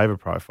particular flavour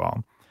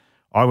profile,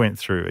 I went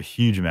through a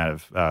huge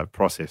amount of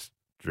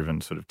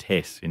process-driven sort of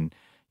tests in,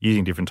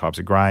 using different types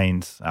of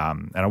grains.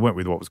 And I went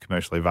with what was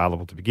commercially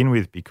available to begin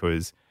with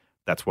because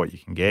that's what you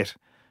can get.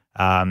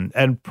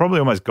 And probably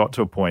almost got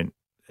to a point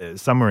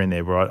somewhere in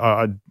there where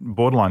I'd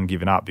borderline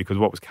given up because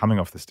what was coming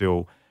off the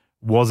still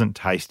wasn't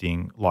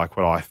tasting like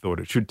what I thought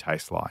it should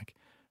taste like.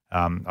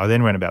 I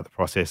then went about the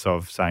process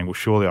of saying, well,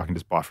 surely I can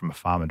just buy from a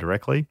farmer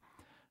directly,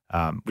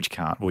 which you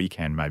can't. Well, you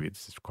can, maybe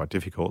it's just quite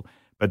difficult.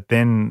 But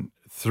then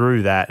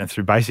through that and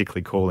through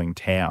basically calling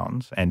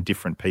towns and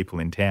different people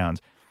in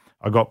towns,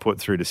 I got put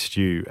through to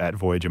Stu at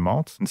Voyager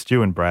Malts. And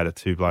Stu and Brad are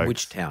two blokes.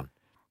 Which town?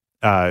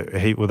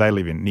 They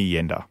live in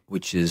near Yenda.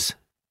 Which is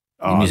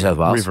in New South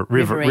Wales?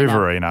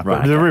 Riverina.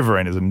 Right, The okay.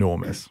 Riverina is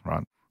enormous,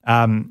 right?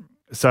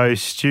 So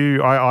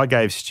Stu, I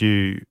gave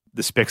Stu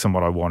the specs on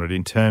what I wanted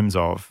in terms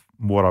of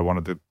what I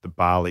wanted the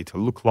barley to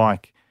look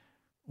like,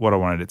 what I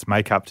wanted its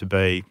makeup to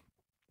be,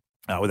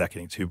 without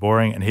getting too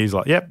boring. And he's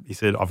like, yep. He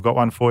said, I've got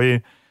one for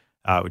you,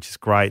 which is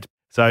great.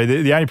 So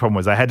the only problem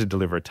was they had to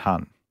deliver a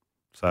ton.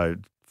 So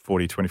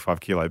 40,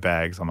 25 kilo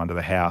bags. I'm under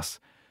the house.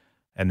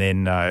 And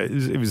then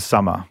it was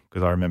summer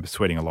because I remember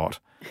sweating a lot.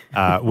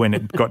 When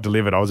it got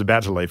delivered, I was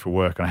about to leave for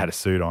work and I had a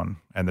suit on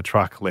and the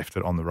truck left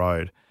it on the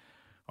road.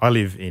 I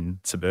live in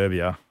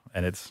suburbia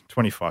and it's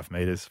 25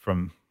 metres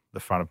from the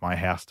front of my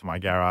house to my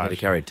garage. Had to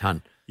carry a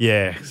ton.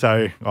 Yeah,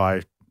 so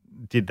I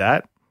did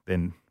that,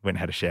 then went and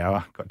had a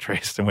shower, got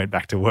dressed and went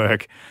back to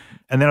work.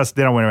 And then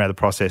I went around the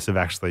process of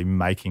actually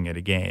making it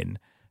again.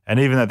 And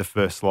even though the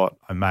first lot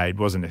I made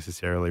wasn't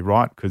necessarily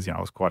right because, I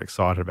was quite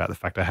excited about the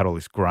fact I had all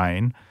this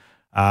grain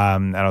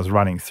and I was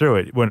running through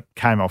it, when it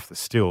came off the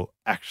still,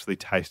 actually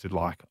tasted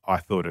like I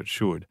thought it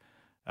should,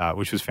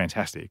 which was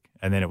fantastic.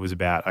 And then it was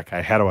about,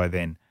 okay, how do I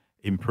then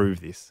improve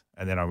this?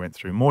 And then I went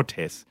through more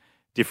tests,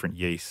 different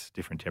yeasts,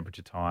 different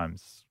temperature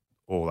times,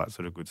 all that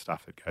sort of good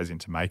stuff that goes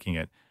into making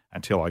it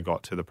until I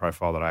got to the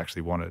profile that I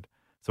actually wanted.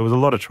 So it was a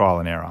lot of trial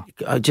and error.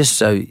 Just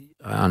so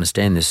I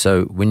understand this,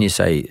 so when you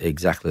say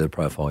exactly the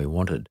profile you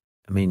wanted,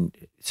 I mean,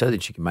 so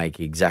that you can make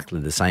exactly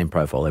the same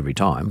profile every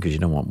time, because you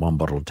don't want one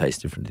bottle to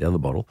taste different to the other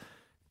bottle,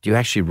 do you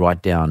actually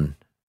write down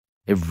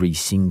every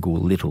single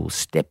little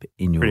step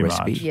in your Pretty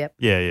recipe? much. Yep.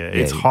 Yeah.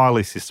 It's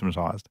highly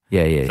systematized.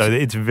 Yeah. So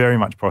it's very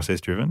much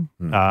process-driven,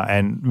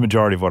 and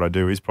majority of what I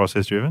do is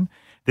process-driven.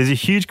 There's a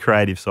huge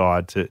creative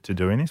side to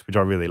doing this, which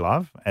I really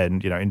love.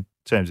 And, in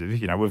terms of,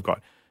 we've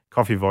got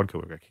coffee vodka,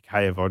 we've got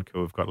cacao vodka,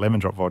 we've got lemon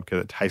drop vodka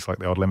that tastes like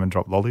the old lemon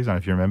drop lollies. I don't know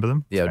if you remember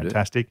them. Yeah, it's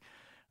fantastic.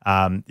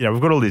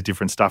 We've got all these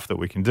different stuff that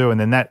we can do, and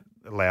then that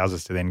allows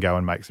us to then go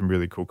and make some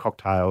really cool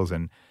cocktails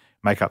and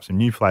make up some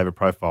new flavour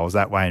profiles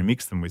that way and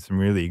mix them with some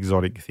really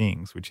exotic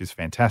things, which is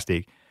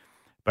fantastic.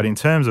 But in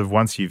terms of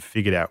once you've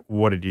figured out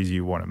what it is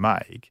you want to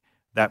make,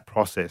 that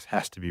process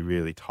has to be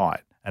really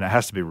tight and it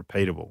has to be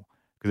repeatable,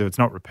 because if it's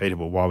not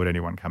repeatable, why would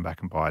anyone come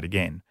back and buy it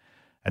again?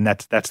 And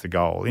that's the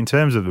goal. In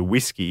terms of the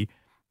whiskey,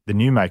 the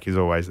new make is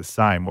always the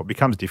same. What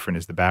becomes different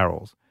is the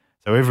barrels.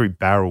 So every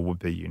barrel would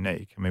be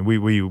unique. I mean,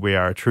 we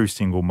are a true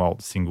single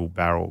malt, single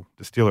barrel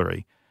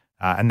distillery.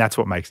 And that's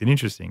what makes it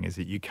interesting, is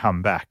that you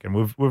come back, and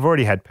we've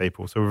already had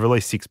people, so we've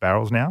released 6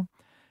 barrels now.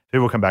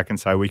 People come back and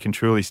say, we can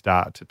truly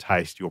start to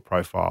taste your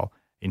profile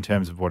in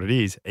terms of what it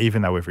is,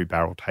 even though every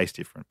barrel tastes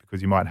different,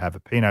 because you might have a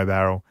Pinot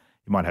barrel,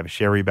 you might have a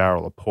sherry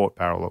barrel, a port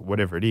barrel, or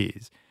whatever it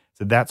is.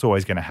 So that's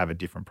always going to have a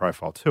different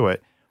profile to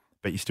it,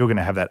 but you're still going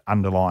to have that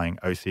underlying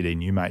OCD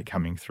new make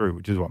coming through,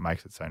 which is what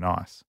makes it so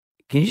nice.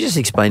 Can you just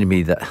explain to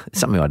me that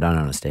something I don't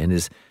understand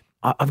is,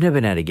 I've never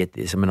been able to get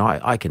this. I mean,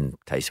 I can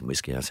taste some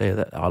whiskey. I say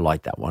that I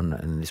like that one,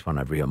 and this one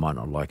over here I might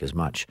not like as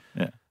much.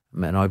 Yeah.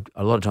 Man,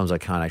 a lot of times I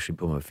can't actually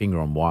put my finger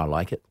on why I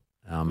like it.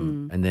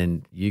 And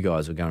then you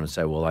guys are going to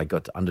say, well, I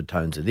got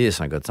undertones of this,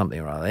 I got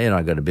something right there, and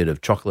I got a bit of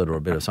chocolate or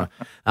a bit of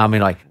something. I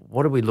mean, like,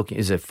 what are we looking?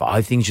 Is there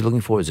 5 things you're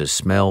looking for? Is it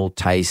smell,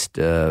 taste,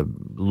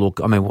 look?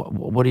 I mean,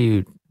 what do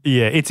you?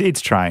 Yeah, it's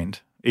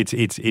trained.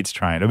 It's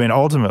trained. I mean,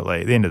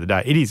 ultimately, at the end of the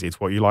day, it's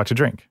what you like to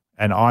drink.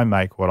 And I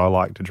make what I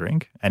like to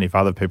drink. And if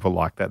other people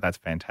like that, that's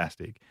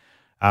fantastic.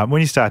 When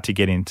you start to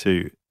get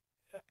into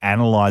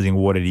analysing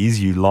what it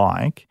is you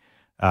like,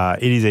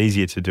 it is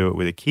easier to do it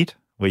with a kit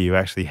where you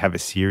actually have a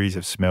series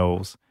of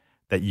smells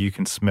that you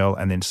can smell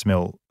and then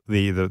smell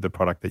the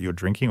product that you're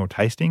drinking or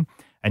tasting.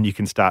 And you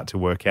can start to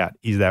work out,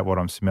 is that what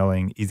I'm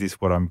smelling? Is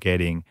this what I'm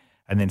getting?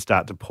 And then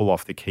start to pull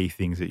off the key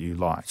things that you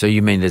like. So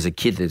you mean there's a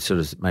kit that sort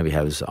of maybe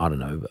has, I don't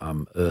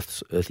know,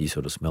 earthy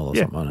sort of smell or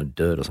something, I don't know,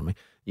 dirt or something.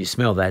 You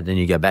smell that, then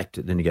you go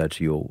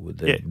to your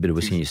bit of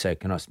whiskey and you say,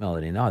 can I smell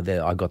it in? Oh,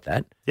 there, I got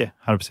that. Yeah,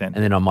 100%. And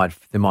then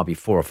there might be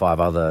 4 or 5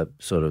 other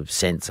sort of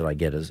scents that I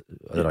get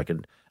that I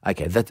can.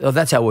 Okay,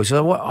 that's how it works.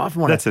 So I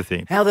often wonder, that's the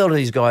thing. How the hell do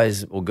these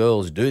guys or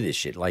girls do this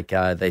shit? Like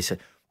they say,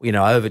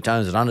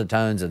 overtones and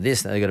undertones and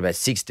this. And they got about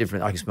 6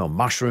 different. I can smell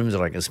mushrooms,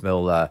 and I can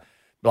smell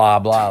blah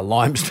blah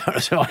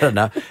limestone. I don't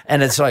know.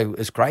 And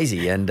it's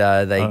crazy. And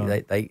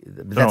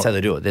that's how they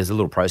do it. There's a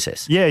little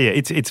process. Yeah.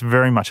 It's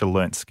very much a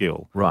learnt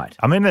skill. Right.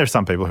 I mean, there are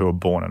some people who are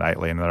born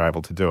innately and they're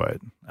able to do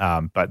it.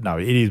 But no,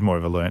 it is more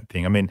of a learnt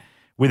thing. I mean,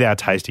 with our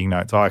tasting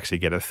notes, I actually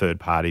get a third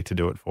party to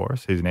do it for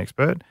us, who's an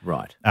expert.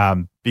 Right.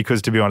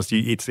 Because to be honest,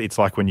 it's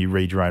like when you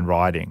read your own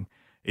writing.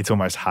 it's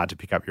almost hard to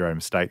pick up your own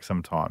mistakes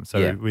sometimes.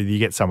 So when you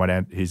get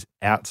someone who's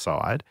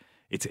outside,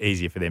 it's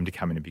easier for them to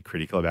come in and be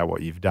critical about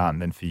what you've done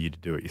than for you to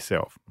do it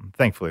yourself. And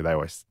thankfully, they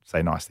always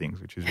say nice things,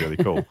 which is really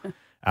cool.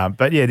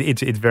 But yeah,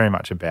 it's very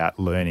much about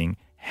learning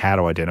how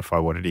to identify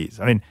what it is.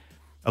 I mean,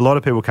 a lot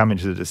of people come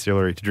into the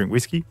distillery to drink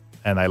whiskey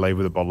and they leave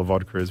with a bottle of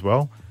vodka as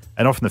well.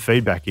 And often the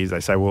feedback is they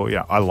say,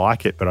 well, I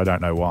like it, but I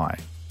don't know why.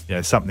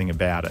 Something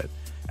about it.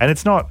 And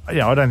it's not,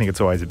 I don't think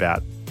it's always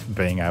about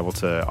being able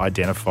to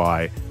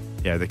identify,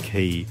 the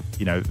key,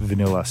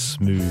 vanilla,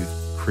 smooth,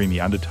 creamy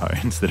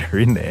undertones that are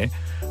in there.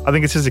 I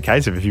think it's just a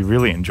case of if you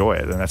really enjoy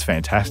it, then that's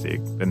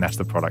fantastic. Then that's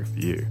the product for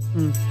you.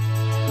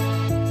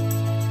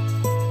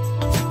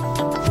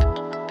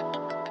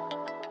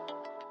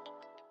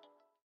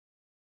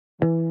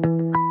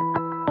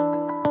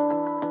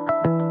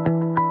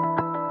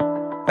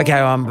 Okay,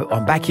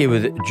 I'm back here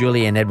with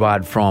Julie and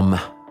Eduard from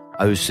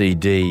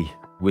OCD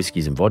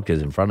Whiskies and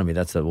Vodkas in front of me.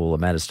 That's all that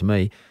matters to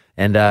me.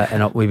 And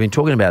we've been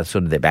talking about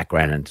sort of their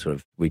background and sort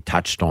of we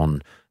touched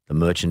on the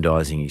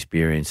merchandising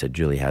experience that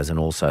Julie has and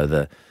also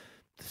the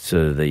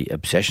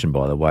obsession,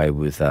 by the way,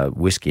 with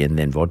whiskey and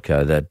then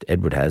vodka that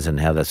Eduard has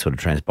and how that sort of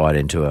transpired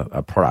into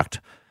a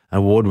product, an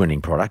award-winning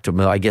product. I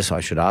mean, I guess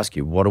I should ask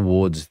you, what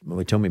awards,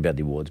 tell me about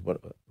the awards.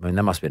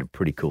 That must have been a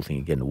pretty cool thing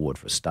to get an award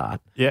for a start.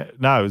 Yeah,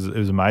 no, it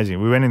was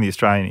amazing. We went in the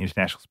Australian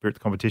International Spirits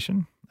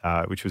Competition,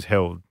 which was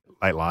held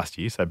late last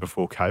year, so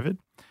before COVID,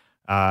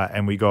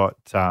 and we got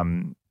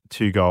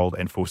 2 gold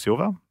and 4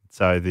 silver.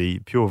 So the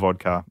pure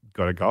vodka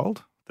got a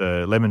gold,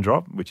 the lemon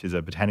drop, which is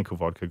a botanical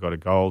vodka, got a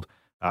gold,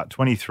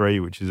 23,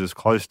 which is as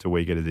close to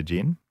we get as a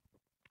gin,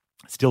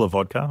 still a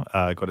vodka,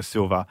 got a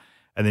silver.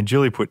 And then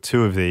Julie put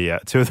two of the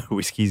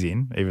whiskies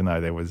in, even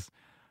though there was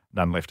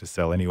none left to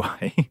sell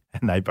anyway,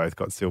 and they both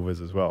got silvers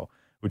as well,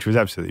 which was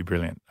absolutely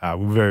brilliant. We're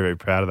very, very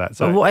proud of that.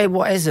 So,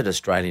 why is it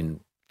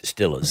Australian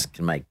distillers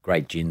can make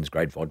great gins,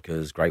 great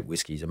vodkas, great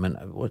whiskies? I mean,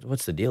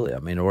 what's the deal there? I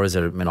mean, or is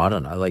it? I mean, I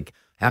don't know. Like,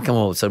 how come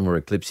all of a sudden we're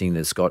eclipsing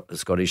the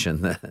Scottish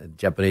and the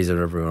Japanese and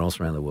everyone else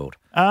around the world?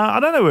 I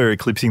don't know. We're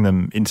eclipsing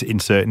them in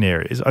certain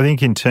areas. I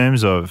think in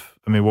terms of,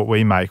 what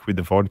we make with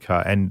the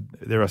vodka, and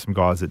there are some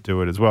guys that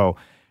do it as well.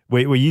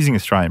 We're using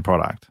Australian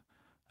product,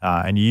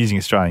 and you're using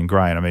Australian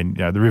grain. I mean,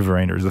 the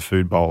Riverina is the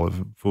food bowl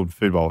of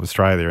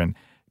Australia, and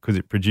because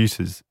it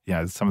produces,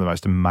 some of the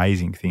most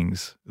amazing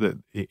things that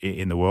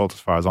in the world, as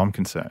far as I'm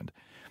concerned.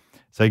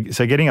 So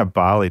getting a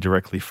barley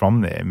directly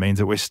from there means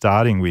that we're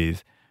starting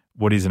with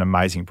what is an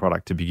amazing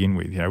product to begin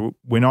with.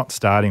 We're not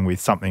starting with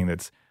something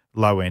that's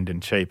low end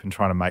and cheap and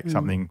trying to make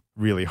something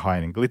really high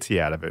end and glitzy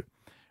out of it.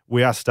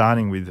 We are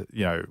starting with,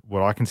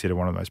 what I consider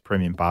one of the most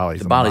premium barleys.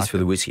 The barley's for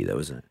the whiskey, though,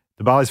 isn't it?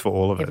 The barley's for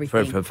all of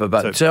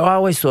it. So I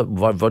always thought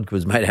vodka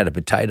was made out of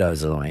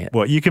potatoes.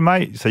 Well, you can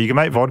make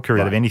vodka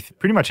out of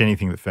pretty much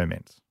anything that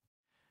ferments.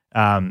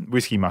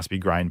 Whiskey must be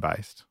grain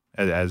based,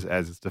 as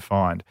it's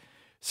defined.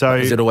 So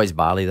is it always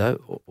barley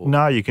though?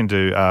 No, you can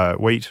do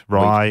wheat,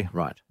 rye.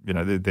 Right.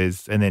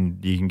 And then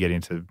you can get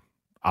into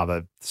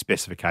other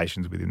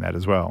specifications within that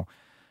as well.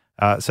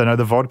 So no,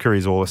 the vodka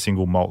is all a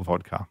single malt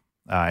vodka,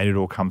 and it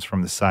all comes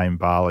from the same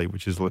barley,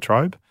 which is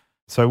Latrobe.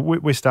 So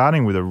we're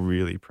starting with a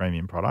really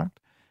premium product.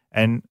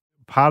 And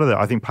part of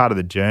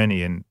the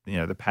journey and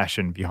the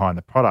passion behind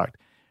the product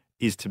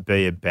is to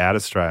be about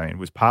Australian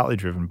was partly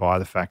driven by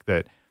the fact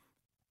that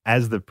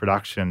as the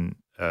production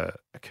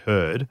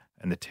occurred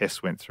and the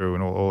tests went through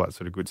and all that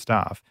sort of good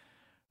stuff,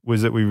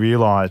 was that we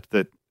realised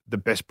that the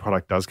best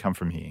product does come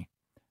from here.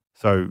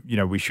 So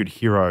we should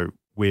hero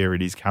where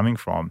it is coming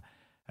from,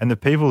 and the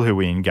people who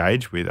we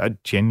engage with are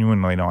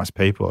genuinely nice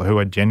people who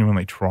are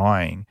genuinely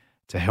trying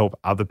to help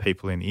other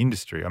people in the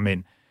industry. I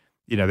mean,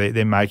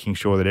 they're making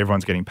sure that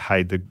everyone's getting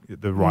paid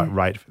the right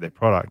rate for their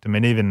product. I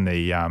mean, even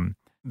the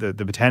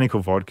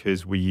botanical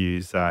vodkas, we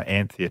use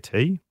Anthea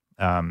tea,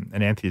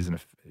 and Anthea's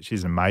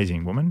she's an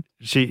amazing woman.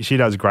 She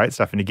does great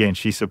stuff, and again,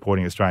 she's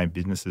supporting Australian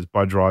businesses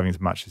by driving as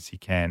much as she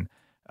can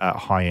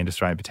high-end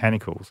Australian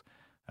botanicals.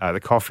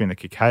 The coffee and the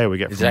cacao we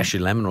get is it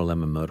actually lemon or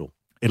lemon myrtle?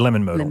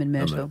 Lemon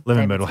myrtle.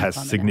 Lemon myrtle has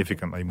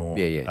significantly more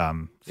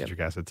citric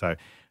acid. So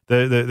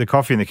the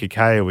coffee and the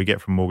cacao we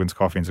get from Morgan's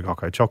Coffee and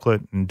Zacocco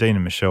Chocolate, and Dean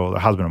and Michelle, the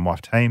husband and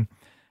wife team,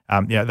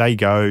 they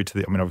go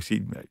to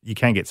obviously you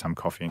can get some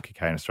coffee and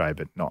cacao in Australia,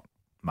 but not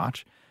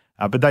much.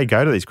 But they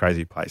go to these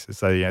crazy places.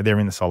 So they're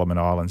in the Solomon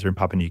Islands, they're in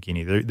Papua New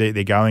Guinea.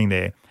 They're going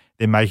there.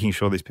 They're making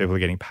sure these people are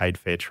getting paid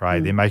fair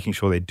trade. They're making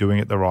sure they're doing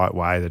it the right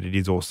way, that it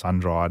is all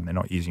sun-dried and they're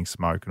not using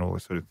smoke and all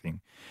this sort of thing.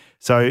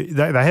 So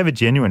they have a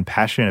genuine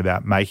passion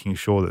about making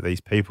sure that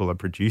these people are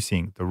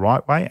producing the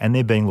right way and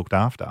they're being looked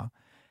after.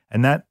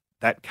 And that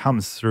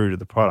comes through to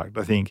the product.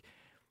 I think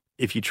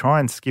if you try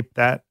and skip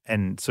that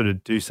and sort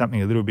of do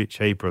something a little bit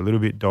cheap or a little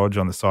bit dodge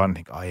on the side and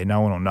think,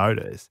 no one will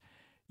notice,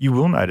 you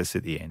will notice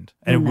at the end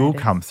and it will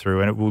come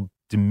through and it will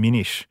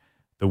diminish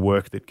the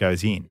work that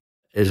goes in.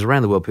 There's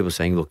around the world people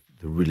saying, look,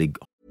 the really...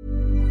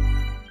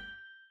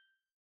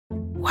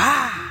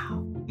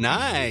 Wow.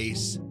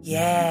 Nice.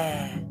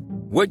 Yeah.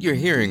 What you're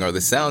hearing are the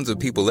sounds of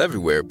people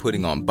everywhere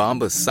putting on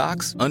Bombas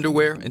socks,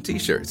 underwear, and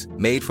T-shirts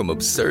made from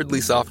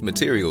absurdly soft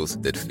materials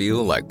that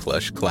feel like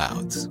plush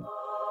clouds.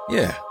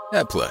 Yeah,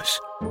 that plush.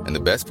 And the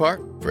best part?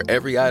 For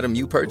every item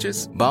you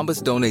purchase,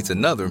 Bombas donates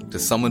another to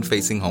someone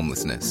facing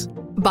homelessness.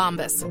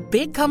 Bombas.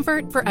 Big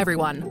comfort for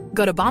everyone.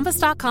 Go to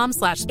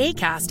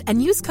bombas.com/ACAST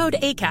and use code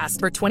ACAST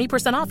for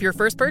 20% off your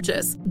first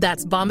purchase.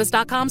 That's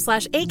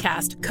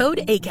bombas.com/ACAST.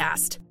 Code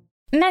ACAST.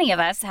 Many of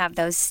us have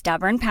those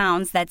stubborn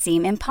pounds that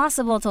seem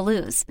impossible to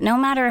lose, no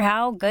matter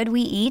how good we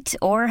eat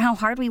or how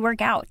hard we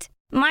work out.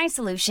 My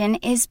solution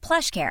is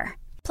PlushCare.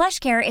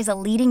 PlushCare is a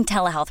leading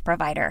telehealth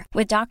provider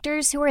with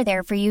doctors who are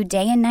there for you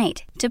day and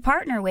night to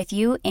partner with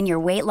you in your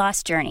weight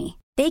loss journey.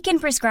 They can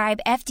prescribe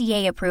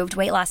FDA-approved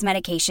weight loss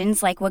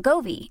medications like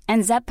Wegovy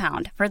and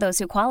Zepbound for those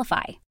who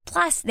qualify.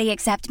 Plus, they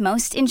accept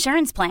most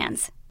insurance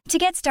plans. To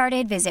get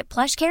started, visit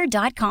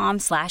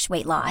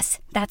plushcare.com/weightloss.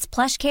 That's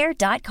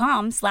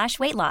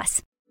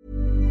plushcare.com/weightloss.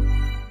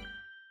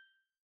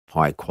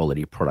 High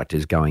quality product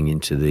is going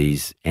into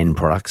these end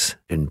products,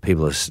 and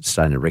people are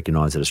starting to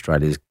recognise that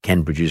Australia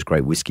can produce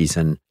great whiskies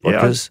and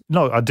vodkas.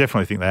 I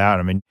definitely think they are.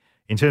 I mean,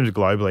 in terms of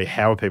globally,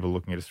 how are people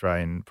looking at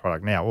Australian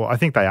product now? Well, I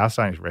think they are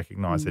starting to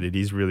recognise that it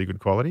is really good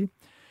quality.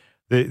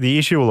 The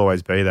issue will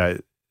always be, though,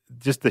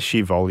 just the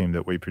sheer volume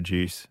that we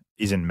produce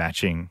isn't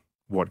matching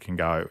what can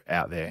go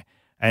out there.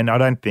 And I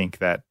don't think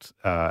that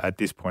at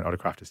this point, Otter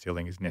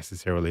Distilling is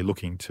necessarily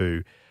looking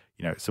to,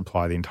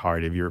 supply the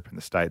entirety of Europe and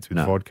the States with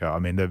vodka. I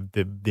mean,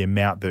 the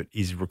amount that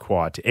is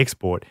required to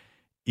export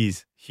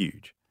is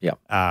huge. Yeah.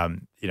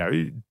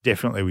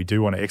 Definitely we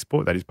do want to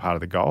export. That is part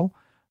of the goal.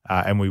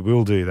 And we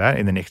will do that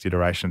in the next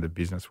iteration of the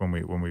business when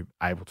we're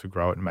able to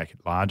grow it and make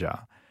it larger.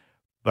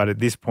 But at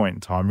this point in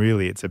time,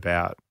 really, it's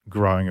about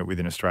growing it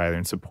within Australia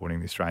and supporting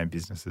the Australian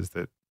businesses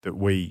that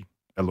we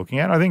are looking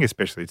at. I think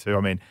especially too,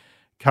 I mean,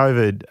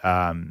 COVID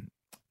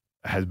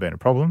has been a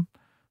problem,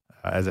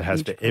 as it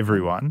has for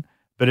everyone,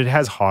 but it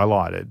has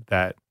highlighted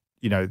that,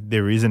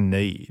 there is a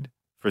need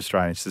for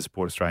Australians to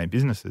support Australian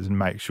businesses and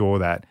make sure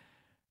that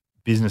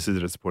businesses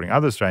that are supporting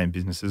other Australian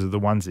businesses are the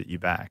ones that you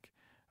back.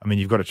 I mean,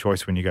 you've got a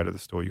choice when you go to the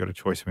store. You've got a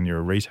choice when you're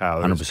a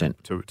retailer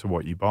 100%. to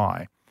what you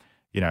buy,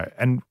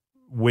 and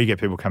we get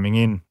people coming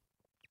in,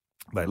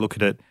 they look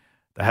at it,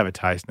 they have a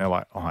taste, and they're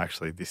like, oh,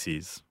 actually, this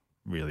is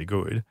really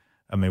good.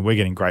 I mean, we're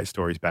getting great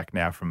stories back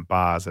now from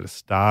bars that are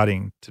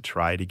starting to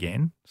trade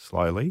again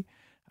slowly,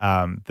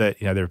 that,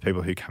 there are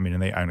people who come in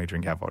and they only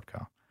drink our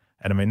vodka.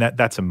 And I mean,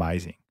 that's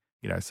amazing.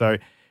 So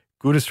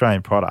good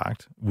Australian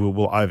product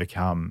will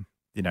overcome,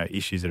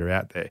 issues that are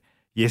out there.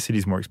 Yes, it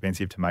is more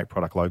expensive to make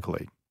product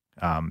locally.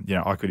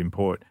 I could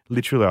import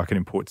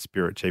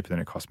spirit cheaper than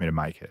it cost me to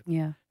make it.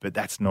 Yeah. But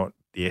that's not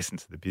the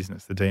essence of the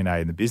business. The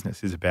DNA in the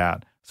business is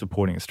about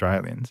supporting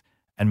Australians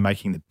and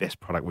making the best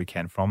product we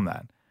can from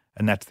that.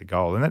 And that's the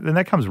goal. And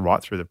that comes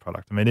right through the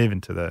product. I mean, even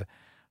to the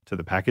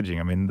packaging.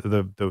 I mean,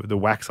 the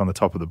wax on the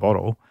top of the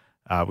bottle,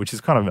 which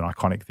is kind of an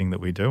iconic thing that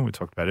we do, and we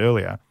talked about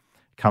earlier,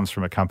 comes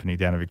from a company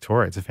down in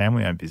Victoria. It's a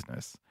family-owned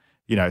business.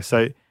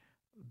 So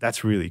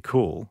that's really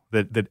cool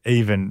that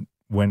even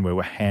when we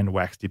were hand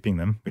wax dipping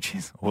them, which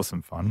is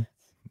awesome fun,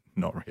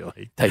 not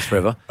really. Takes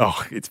forever.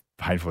 Oh, it's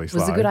painfully slow.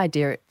 It was a good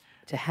idea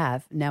to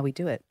have. Now we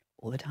do it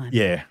all the time.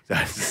 Yeah.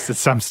 At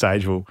some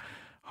stage, we'll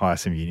hire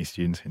some uni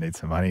students who need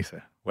some money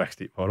to wax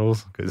dip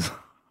bottles because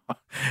I'm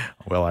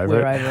well over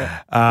it. We're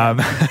over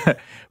it.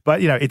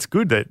 But, it's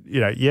good that,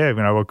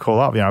 we'll call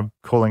up, I'm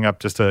calling up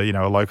just a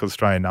local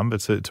Australian number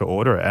to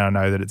order it, and I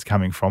know that it's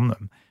coming from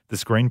them. The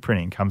screen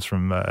printing comes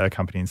from a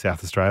company in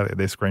South Australia.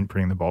 They're screen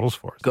printing the bottles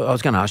for us. I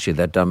was going to ask you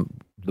that,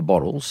 the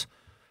bottles,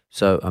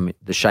 so, I mean,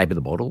 the shape of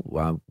the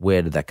bottle,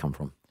 where did that come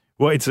from?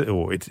 Well,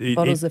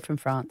 bottles are from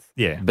France.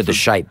 Yeah. But the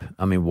shape,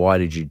 I mean, why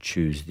did you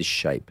choose this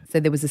shape? So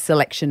there was a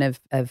selection of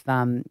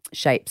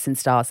shapes and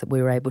styles that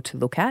we were able to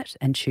look at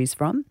and choose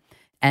from.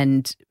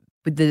 And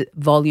with the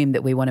volume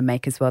that we want to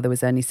make as well, there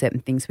was only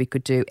certain things we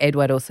could do.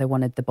 Eduard also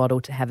wanted the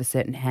bottle to have a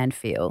certain hand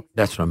feel.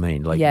 That's what I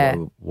mean. Like,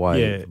 why?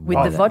 Yeah.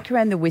 With the vodka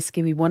and the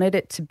whiskey, we wanted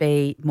it to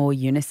be more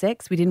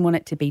unisex. We didn't want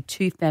it to be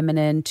too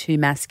feminine, too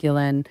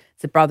masculine.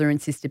 It's a brother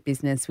and sister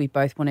business. We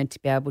both wanted to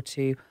be able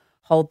to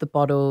hold the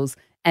bottles.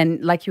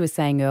 And like you were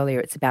saying earlier,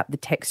 it's about the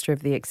texture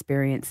of the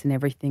experience and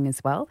everything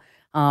as well.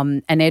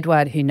 And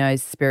Eduard, who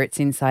knows spirits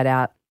inside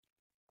out,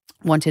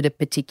 wanted a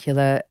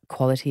particular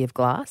quality of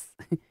glass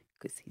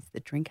because he's the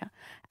drinker,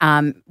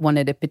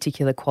 wanted a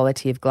particular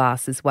quality of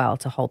glass as well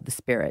to hold the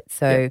spirit.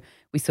 So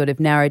we sort of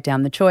narrowed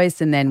down the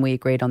choice and then we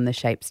agreed on the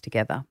shapes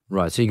together.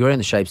 Right. So you agreed on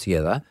the shapes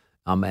together,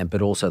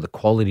 but also the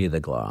quality of the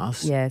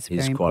glass it's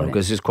very important.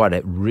 Because it's quite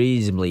a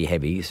reasonably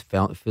heavy. It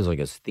feels like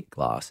it's thick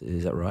glass.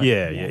 Is that right?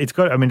 Yeah. It's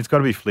got to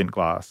be flint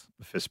glass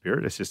for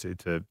spirit. It's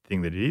a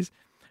thing that it is.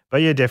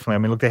 But yeah, definitely. I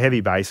mean, look, the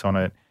heavy base on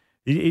it,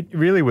 it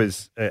really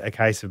was a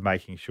case of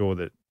making sure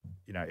that,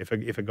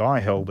 if a guy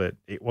held it,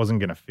 it wasn't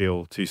going to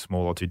feel too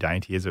small or too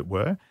dainty, as it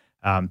were.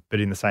 But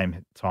in the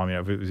same time,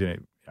 if it was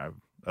in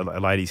a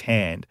lady's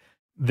hand,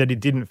 that it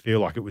didn't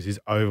feel like it was this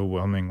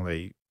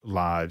overwhelmingly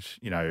large,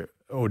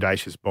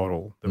 audacious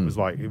bottle that was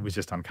like, it was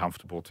just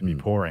uncomfortable to be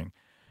pouring.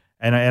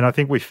 And I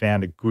think we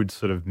found a good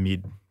sort of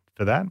mid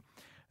for that.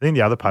 I think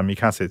the other part, you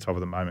can't see the top of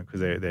the moment because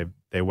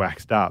they're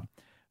waxed up.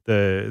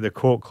 The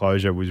cork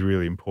closure was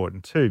really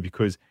important too,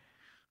 because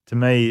to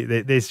me,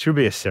 there should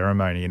be a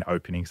ceremony in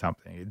opening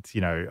something. It's,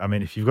 I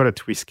mean, if you've got a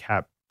twist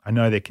cap, I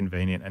know they're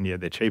convenient and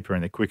they're cheaper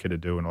and they're quicker to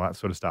do and all that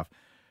sort of stuff.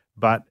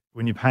 But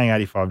when you're paying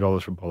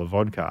 $85 for a bottle of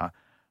vodka,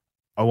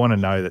 I want to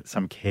know that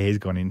some care's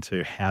gone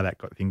into how that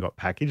thing got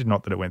packaged,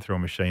 not that it went through a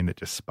machine that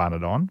just spun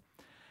it on.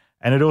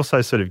 And it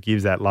also sort of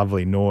gives that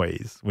lovely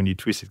noise when you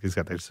twist it, because it's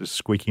got that sort of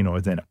squeaky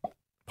noise, and it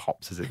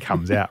pops as it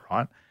comes out,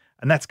 right?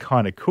 And that's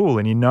kind of cool.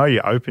 And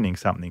you're opening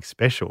something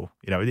special.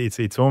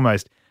 It's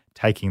almost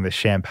taking the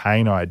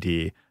champagne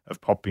idea of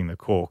popping the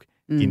cork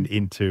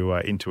into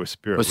a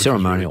spirit. Well,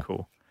 ceremonial. Really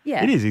cool.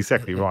 Yeah. It is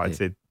exactly right.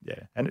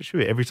 And it should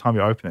be, every time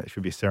you open it, it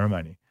should be a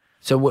ceremony.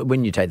 So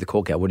when you take the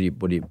cork out, what do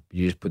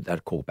you just put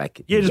that cork back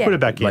in? Yeah, just put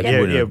it back in. Like you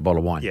would in a bottle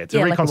of wine. Yeah, it's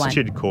a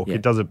reconstituted cork. Yeah.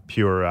 It does a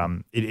pure,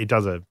 it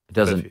does a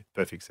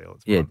perfect seal.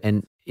 Yeah,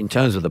 and in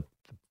terms of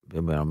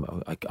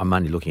I'm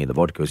only looking at the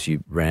vodka because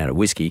you ran out of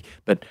whiskey,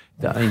 but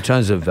in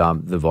terms of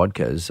the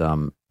vodkas,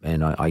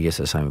 and I guess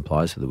the same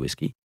applies for the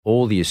whiskey,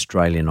 all the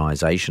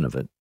Australianisation of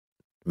it,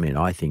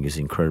 I think is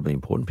incredibly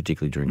important,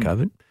 particularly during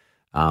COVID.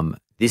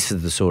 This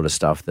is the sort of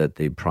stuff that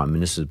the Prime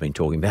Minister's been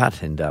talking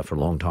about, and for a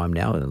long time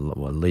now, at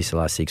least the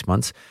last 6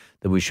 months,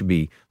 that we should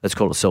be, let's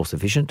call it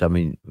self-sufficient.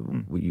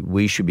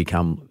 We should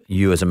become,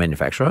 you as a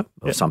manufacturer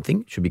of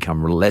something, should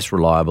become less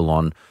reliable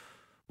on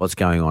what's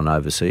going on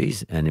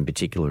overseas, and in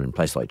particular in a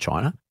place like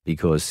China,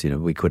 because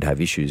we could have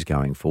issues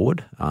going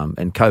forward.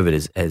 And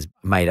COVID has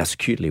made us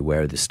acutely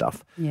aware of this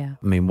stuff. Yeah.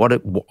 What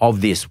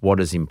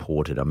is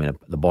imported?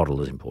 The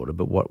bottle is imported,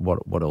 but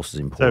what else is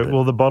imported?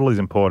 So, the bottle is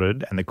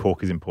imported and the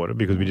cork is imported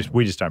because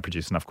we just don't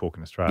produce enough cork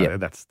in Australia. Yeah.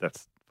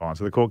 That's fine.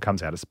 So the cork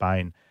comes out of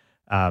Spain.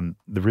 The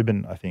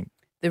ribbon, I think.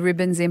 The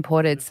ribbon's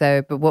imported.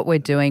 But what we're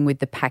doing with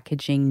the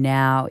packaging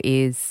now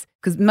is,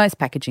 because most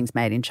packaging's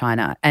made in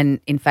China, and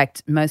in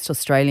fact, most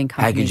Australian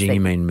companies. Packaging,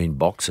 you mean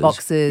boxes?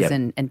 Boxes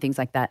Yep. and things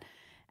like that.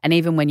 And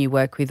even when you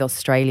work with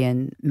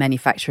Australian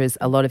manufacturers,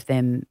 a lot of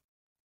them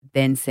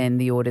then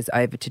send the orders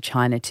over to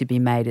China to be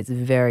made. It's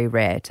very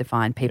rare to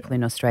find people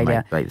in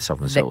Australia Make the stuff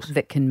themselves.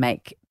 that can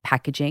make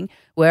packaging.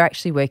 We're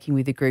actually working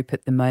with a group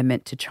at the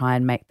moment to try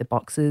and make the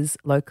boxes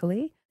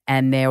locally.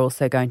 And they're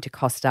also going to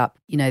cost up,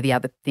 the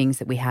other things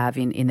that we have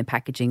in the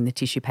packaging, the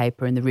tissue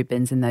paper and the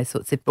ribbons and those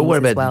sorts of things. But what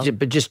about, as well.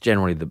 but just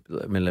generally,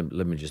 let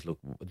me just look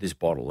at this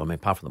bottle.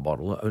 Apart from the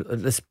bottle,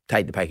 let's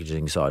take the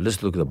packaging aside.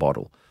 Let's look at the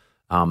bottle.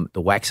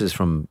 The wax is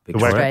from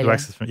Victoria.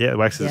 The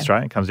wax is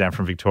Australian. It comes down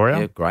from Victoria.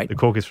 Yeah, great. The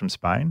cork is from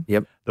Spain.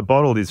 Yep. The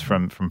bottle is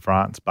from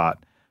France, but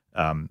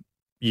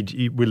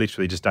we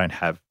literally just don't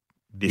have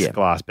this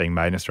glass being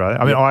made in Australia.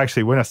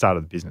 When I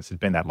started the business, it's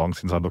been that long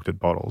since I looked at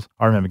bottles.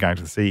 I remember going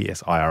to the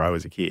CES IRO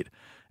as a kid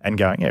and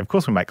going, of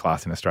course we make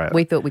glass in Australia.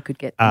 We thought we could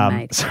get them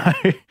made. So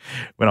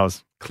when I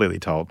was clearly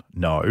told,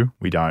 no,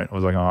 we don't, I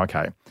was like, oh,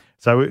 okay.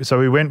 So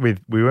we went with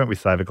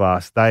Savour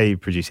Glass. They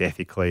produce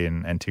ethically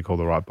and tick all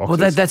the right boxes.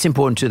 Well, that's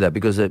important too, that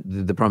because the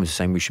Prime Minister is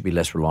saying we should be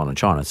less reliant on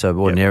China. So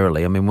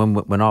ordinarily,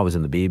 when I was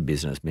in the beer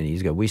business many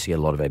years ago, we used to get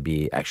a lot of our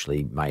beer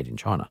actually made in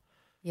China.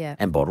 Yeah.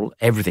 And bottled.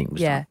 Everything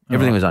was done.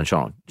 Everything was done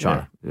in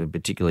China,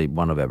 particularly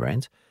one of our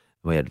brands.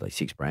 We had like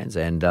 6 brands,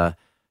 and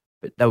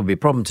but that would be a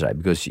problem today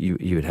because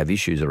you would have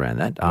issues around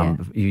that.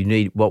 You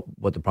need what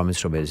the Prime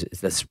Minister is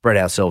let's spread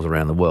ourselves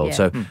around the world. Yeah.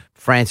 So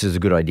France is a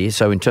good idea.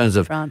 So in terms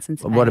of France and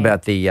Spain. what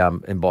about the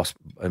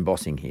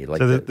embossing here? Like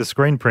so the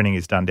screen printing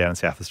is done down in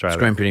South Australia.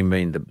 Screen printing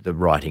mean the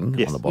writing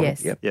on the bottom.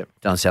 Yes. Yep.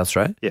 Done in South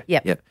Australia.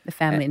 Yep.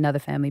 Another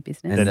family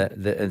business.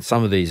 And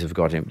some of these have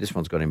got this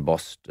one's got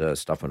embossed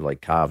stuff and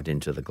like carved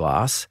into the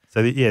glass.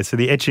 So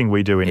the etching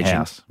we do in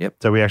house. Yep.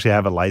 So we actually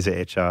have a laser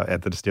etcher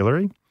at the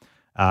distillery,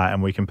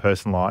 and we can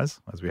personalise,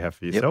 as we have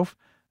for yourself,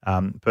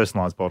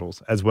 personalised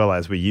bottles, as well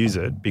as we use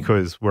it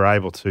because we're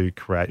able to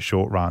create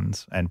short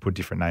runs and put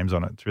different names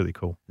on it. It's really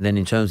cool. Then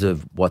in terms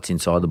of what's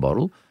inside the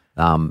bottle,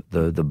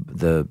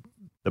 the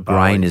barley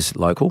grain is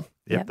local.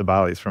 Yep, the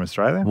barley is from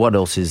Australia. What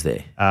else is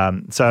there?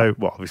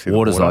 Obviously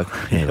water's the water.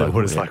 local. Yeah, the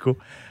water's local.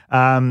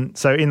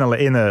 So in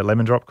the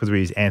lemon drop, because we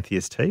use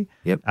Antheus tea,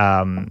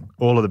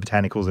 all of the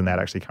botanicals in that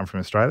actually come from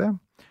Australia.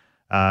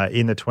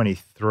 In the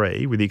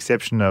 23, with the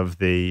exception of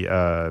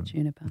the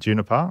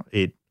juniper,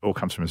 it all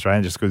comes from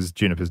Australia just because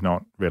juniper is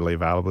not readily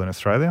available in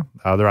Australia.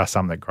 There are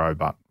some that grow,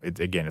 but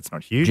it's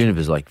not huge.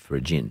 Juniper's like for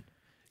a gin.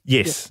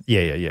 Yes,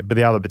 yeah. But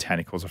the other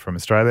botanicals are from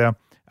Australia.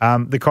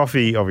 The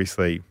coffee,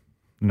 obviously,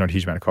 not a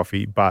huge amount of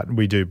coffee, but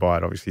we do buy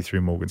it obviously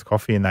through Morgan's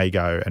Coffee, and they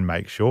go and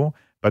make sure.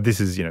 But this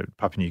is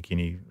Papua New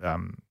Guinea,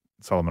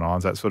 Solomon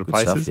Islands, that sort of Good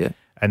places. stuff, yeah.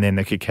 And then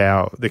the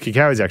cacao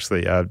is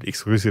actually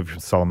exclusive from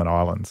Solomon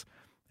Islands.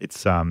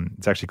 It's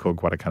actually called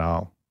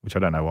Guadalcanal, which I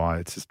don't know why.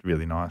 It's just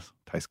really nice.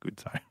 Tastes good.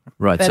 So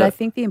Right. But So I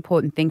think the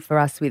important thing for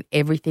us with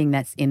everything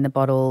that's in the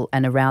bottle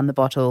and around the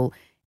bottle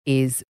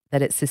is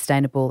that it's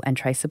sustainable and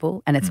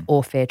traceable, and it's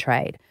all fair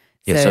trade.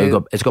 Yeah,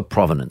 so it's got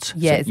provenance.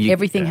 Yes, so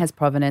everything has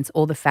provenance.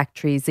 All the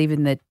factories,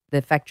 even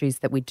the factories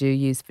that we do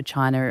use for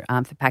China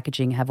for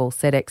packaging have all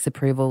SEDEX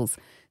approvals.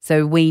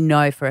 So we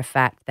know for a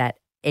fact that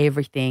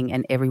everything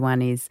and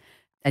everyone is,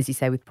 as you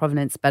say, with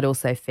provenance, but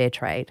also fair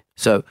trade.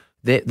 So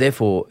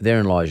therefore,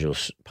 therein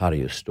lies part of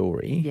your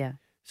story. Yeah.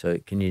 So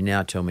can you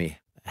now tell me,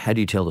 how do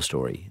you tell the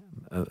story?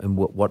 And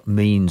what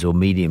means or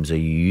mediums are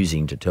you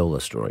using to tell the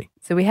story?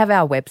 So we have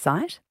our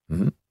website.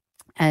 Mm-hmm.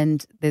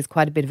 And there's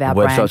quite a bit of our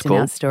brand in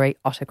our story,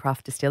 Otter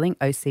Craft Distilling,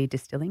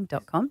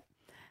 ocdistilling.com.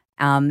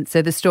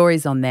 So the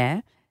story's on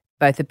there,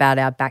 both about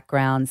our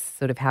backgrounds,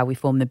 sort of how we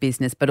form the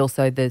business, but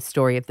also the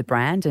story of the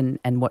brand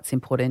and what's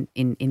important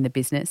in the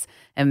business,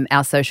 and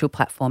our social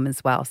platform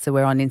as well. So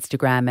we're on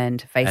Instagram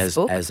and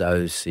Facebook. As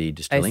OC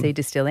Distilling. OC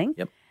Distilling.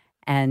 Yep.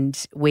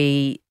 And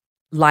we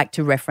like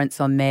to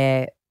reference on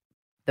there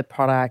the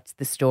product,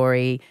 the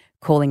story,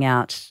 calling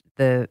out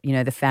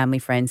the family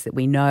friends that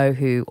we know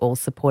who all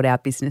support our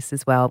business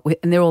as well,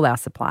 and they're all our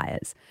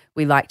suppliers.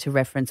 We like to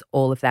reference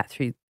all of that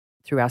through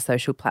our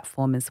social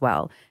platform as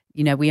well.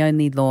 We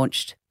only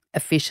launched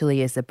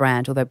officially as a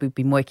brand, although we've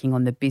been working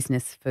on the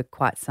business for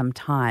quite some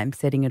time,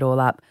 setting it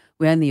all up.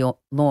 We only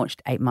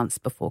launched 8 months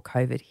before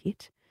COVID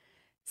hit.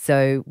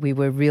 So we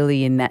were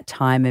really in that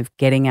time of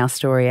getting our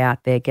story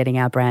out there, getting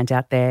our brand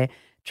out there,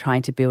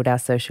 trying to build our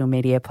social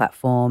media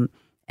platform,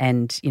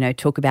 and,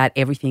 talk about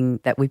everything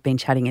that we've been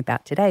chatting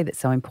about today that's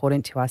so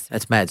important to us.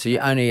 That's mad. So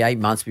you're only 8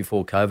 months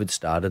before COVID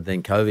started,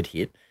 then COVID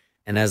hit.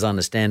 And as I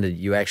understand it,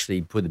 you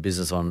actually put the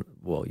business on,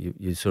 well,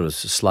 you sort of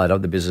slowed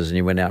up the business and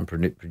you went out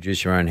and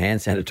produced your own hand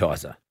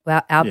sanitizer.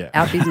 Well,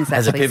 our business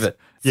As a actually pivot.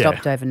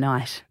 stopped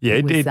overnight. Yeah,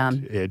 it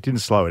didn't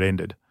slow, it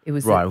ended. It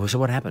was right. So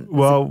what happened?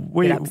 Well,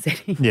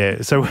 upsetting.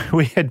 Yeah, so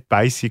we had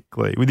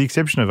basically, with the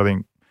exception of, I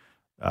think,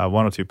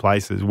 one or two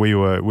places, we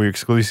were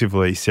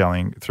exclusively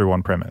selling through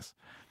on-premise.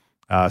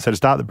 So to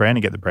start the brand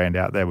and get the brand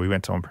out there, we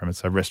went to on-premise,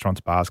 so restaurants,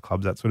 bars,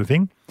 clubs, that sort of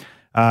thing.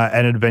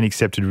 And it had been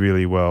accepted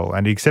really well.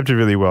 And it accepted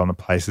really well in the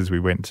places we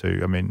went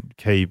to. I mean,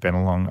 Key,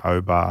 Bennelong,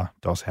 O-Bar,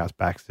 Doss House,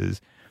 Baxter's,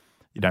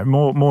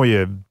 more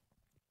your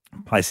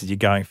places you're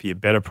going for your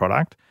better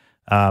product.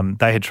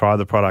 They had tried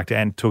the product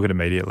and took it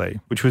immediately,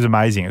 which was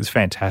amazing. It was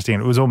fantastic.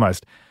 And it was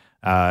almost,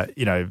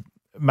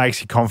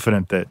 makes you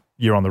confident that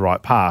you're on the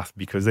right path,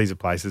 because these are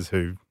places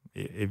who,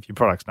 if your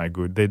product's no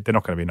good, they're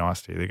not going to be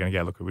nice to you. They're going to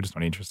go, look, we're just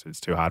not interested. It's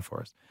too hard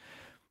for us.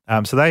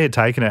 So they had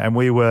taken it, and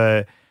we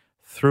were,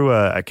 through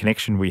a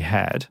connection we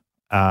had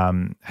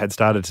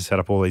started to set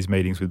up all these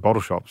meetings with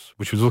bottle shops,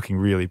 which was looking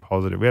really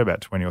positive. We had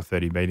about 20 or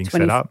 30 meetings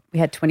set up. We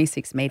had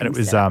 26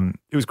 meetings. And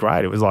it was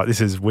great. It was like,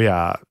 we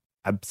are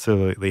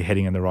absolutely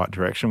heading in the right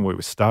direction. We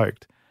were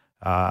stoked.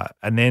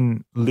 And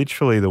then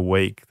literally the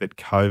week that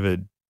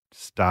COVID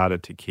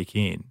started to kick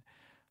in,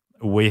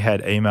 we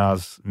had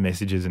emails,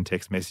 messages and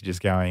text messages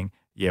going,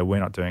 yeah,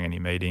 we're not doing any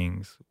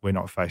meetings. We're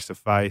not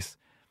face-to-face.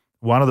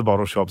 One of the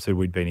bottle shops that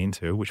we'd been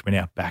into, which we're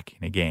now back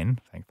in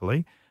again,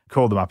 thankfully,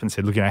 called them up and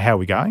said, look, how are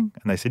we going?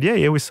 And they said,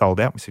 yeah, we're sold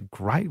out. We said,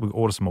 great, we'll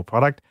order some more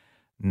product.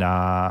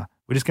 Nah,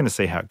 we're just going to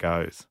see how it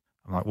goes.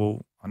 I'm like,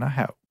 well, I know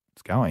how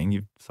it's going.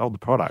 You've sold the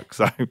product,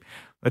 so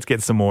let's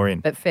get some more in.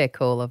 But fair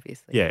call,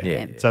 obviously.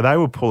 Yeah. So they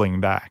were pulling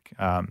back,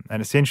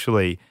 and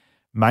essentially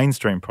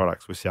mainstream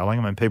products were selling.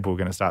 I mean, people were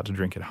going to start to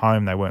drink at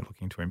home. They weren't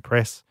looking to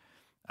impress.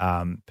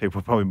 People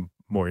were probably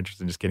more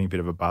interested in just getting a bit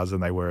of a buzz than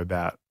they were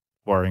about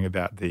worrying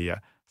about the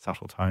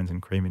subtle tones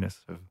and creaminess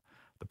of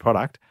the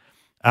product,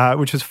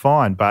 which was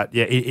fine. But,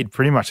 yeah, it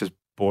pretty much just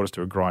brought us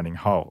to a grinding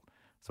halt.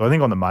 So I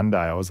think on the Monday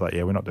I was like,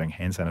 yeah, we're not doing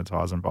hand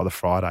sanitizer. And by the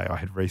Friday I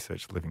had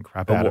researched the living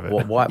crap out of it.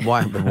 Why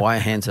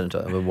hand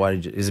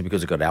sanitizer? Is it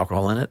because it got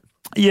alcohol in it?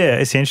 Yeah,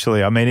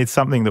 essentially. I mean, it's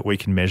something that we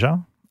can measure.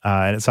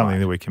 And it's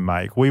something that we can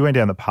make. We went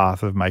down the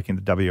path of making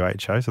the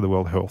WHO, so the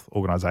World Health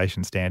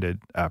Organization standard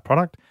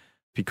product,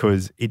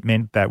 because it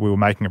meant that we were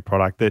making a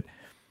product that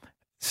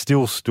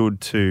still stood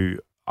to,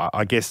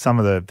 I guess, some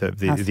of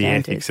the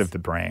ethics of the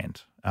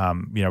brand.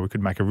 We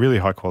could make a really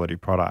high quality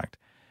product.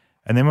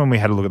 And then when we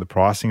had a look at the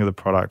pricing of the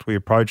product, we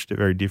approached it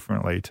very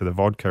differently to the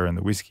vodka and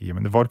the whiskey. I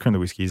mean, the vodka and the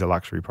whiskey is a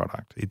luxury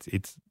product.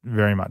 It's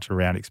very much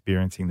around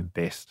experiencing the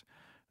best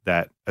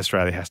that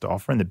Australia has to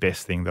offer and the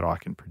best thing that I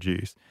can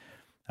produce.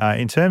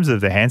 In terms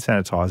of the hand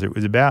sanitizer, it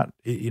was about,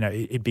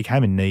 it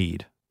became a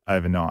need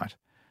overnight,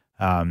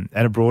 and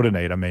a broader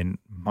need. I mean,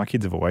 my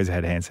kids have always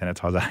had hand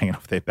sanitizer hanging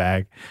off their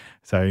bag.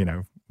 So,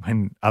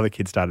 when other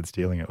kids started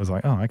stealing it, it was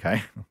like, oh,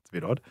 okay, it's a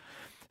bit odd.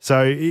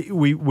 So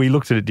we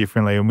looked at it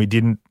differently, and we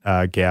didn't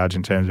gouge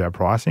in terms of our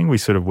pricing. We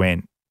sort of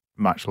went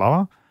much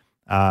lower,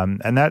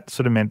 and that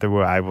sort of meant that we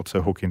were able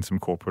to hook in some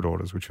corporate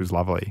orders, which was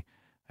lovely,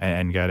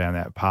 and go down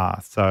that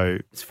path. So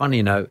it's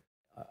funny,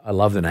 I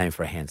love the name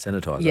for a hand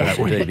sanitizer.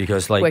 Yeah,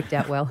 because worked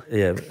out well.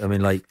 Yeah, I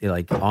mean, like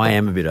I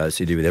am a bit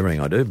OCD with everything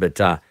I do,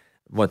 but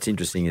what's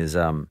interesting is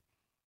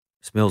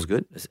smells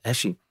good. It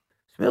actually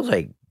smells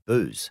like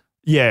booze.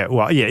 Yeah,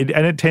 well, yeah,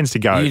 and it tends to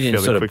go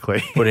fairly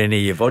quickly. Put any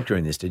of your vodka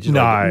in this, did you?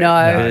 No,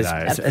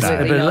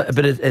 absolutely not.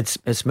 But it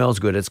smells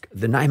good. It's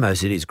the name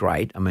OCD is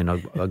great. I mean,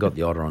 I got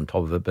the Otter on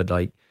top of it, but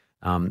like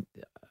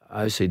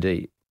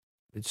OCD,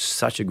 It's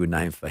such a good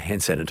name for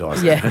hand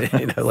sanitizer. Yeah,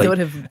 you know, like, sort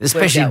of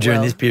especially worked out during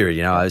well. this period,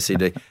 you know,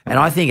 OCD. And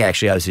I think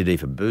actually OCD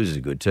for booze is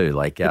good too.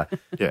 Like, you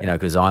know,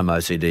 because I'm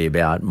OCD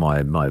about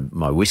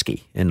my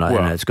whiskey, and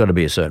it's got to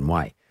be a certain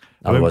way.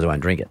 Otherwise, I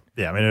won't drink it.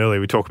 Yeah, I mean,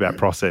 earlier we talked about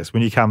process.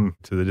 When you come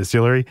to the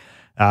distillery,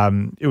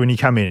 when you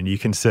come in and you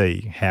can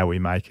see how we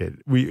make it,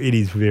 it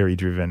is very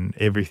driven.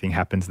 Everything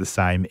happens the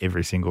same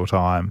every single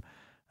time.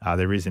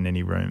 There isn't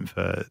any room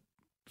for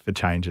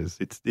changes.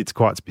 It's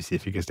quite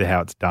specific as to how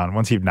it's done.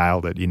 Once you've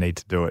nailed it, you need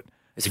to do it.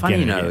 It's funny,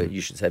 you know,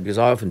 you should say, because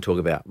I often talk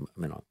about, I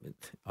mean,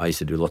 I used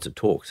to do lots of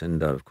talks,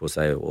 and of course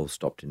they all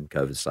stopped and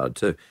COVID started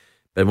too.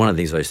 But one of the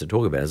things I used to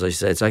talk about is I used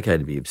to say it's okay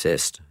to be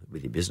obsessed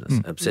with your business,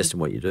 obsessed in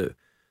what you do.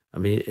 I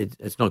mean,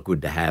 it's not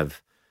good to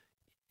have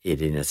it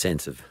in a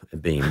sense of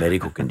being a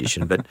medical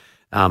condition, but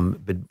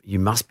you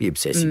must be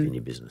obsessive in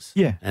your business.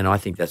 Yeah. And I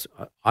think that's,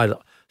 as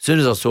soon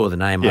as I saw the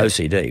name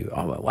OCD,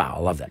 I went, wow, I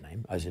love that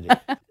name, OCD.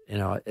 You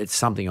know, it's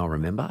something I'll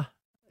remember.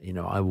 You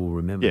know, I will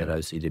remember that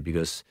OCD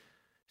because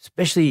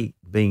especially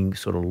being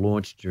sort of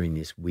launched during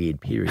this weird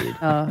period,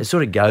 it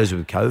sort of goes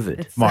with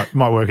COVID.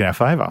 Might work in our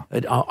favour.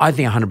 I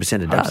think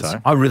 100% it does.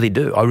 So. I really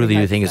do. I really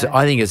do think so.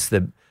 I think it's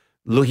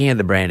looking at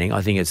the branding,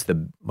 I think it's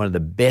one of the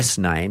best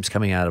names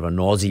coming out of an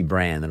Aussie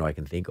brand that I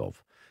can think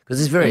of because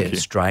it's very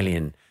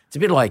Australian. It's a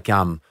bit like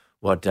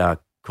what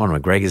Conor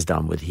McGregor's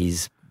done with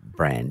his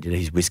brand,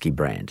 his whiskey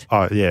brand.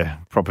 Oh, yeah,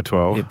 Proper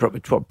 12. Yeah,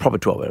 proper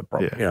 12.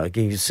 You know, you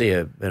can see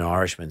an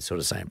Irishman sort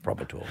of saying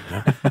Proper 12. You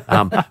know?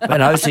 But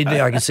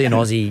OCD, I can see an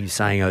Aussie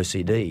saying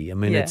OCD. I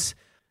mean, it's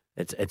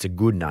a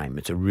good name.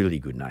 It's a really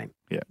good name.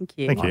 Yeah. Thank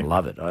you. Thank you. I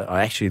love it.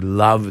 I actually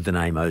love the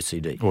name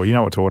OCD. Well, you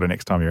know what to order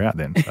next time you're out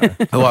then. So.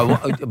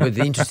 But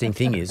the interesting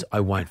thing is I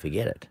won't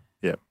forget it.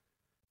 Yeah.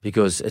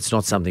 Because it's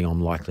not something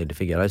I'm likely to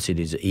forget. OCD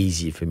is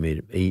easy for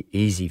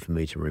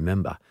me to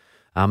remember.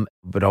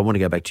 But I want to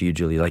go back to you,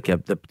 Julie, like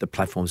the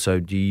platform. So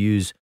do you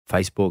use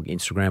Facebook,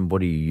 Instagram?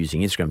 What are you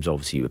using? Instagram's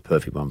obviously a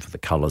perfect one for the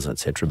colours,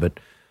 etc.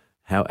 But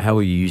how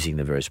are you using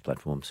the various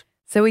platforms?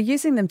 So we're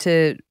using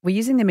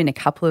them in a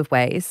couple of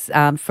ways.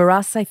 For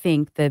us, I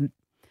think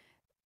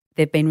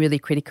they've been really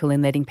critical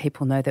in letting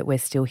people know that we're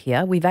still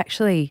here. We've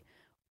actually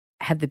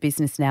had the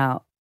business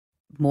now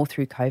more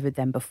through COVID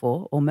than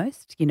before,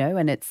 almost, you know,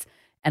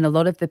 and a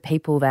lot of the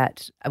people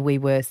that we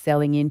were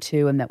selling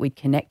into and that we'd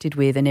connected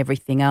with and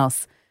everything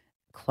else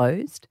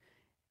closed.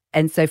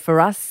 And so for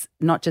us,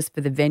 not just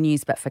for the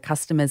venues, but for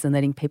customers and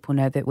letting people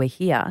know that we're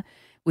here,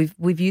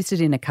 we've used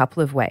it in a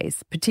couple of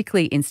ways,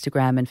 particularly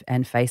Instagram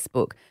and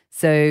Facebook.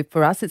 So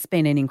for us, it's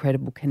been an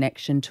incredible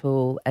connection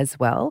tool as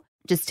well,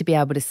 just to be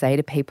able to say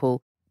to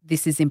people,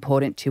 this is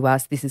important to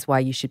us. This is why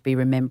you should be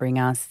remembering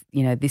us.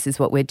 You know, this is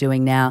what we're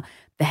doing now.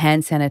 The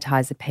hand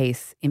sanitizer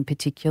piece in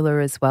particular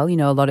as well. You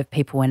know, a lot of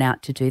people went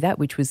out to do that,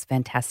 which was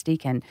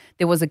fantastic. And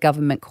there was a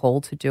government call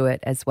to do it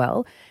as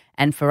well.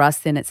 And for us,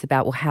 then it's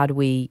about, well, how do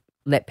we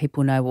let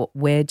people know what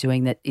we're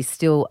doing that is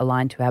still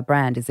aligned to our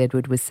brand, as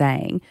Edward was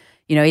saying.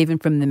 You know, even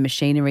from the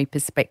machinery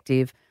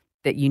perspective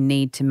that you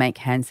need to make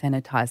hand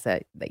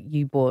sanitizer,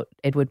 that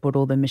Edward bought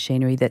all the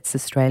machinery that's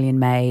Australian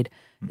made,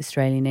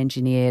 Australian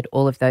engineered,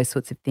 all of those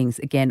sorts of things.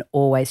 Again,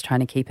 always trying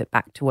to keep it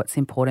back to what's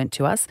important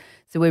to us.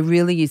 So we're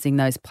really using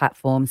those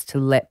platforms to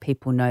let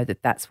people know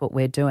that that's what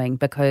we're doing,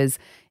 because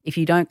if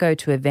you don't go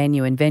to a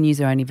venue, and venues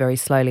are only very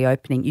slowly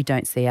opening, you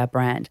don't see our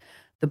brand.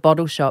 The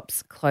bottle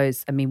shops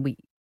closed. I mean, we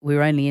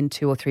were only in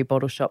 2 or 3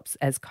 bottle shops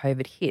as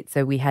COVID hit,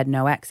 so we had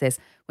no access.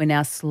 We're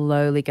now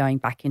slowly going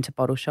back into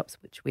bottle shops,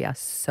 which we are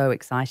so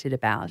excited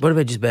about. What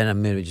about just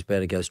about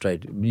to go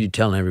straight? You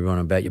telling everyone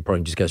about your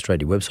product, just go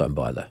straight to your website and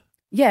buy though?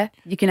 Yeah,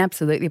 you can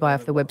absolutely buy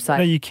off the website.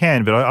 No, you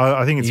can, but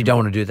I think it's... You don't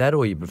want to do that,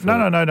 or you prefer...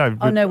 No.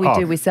 Oh, no, we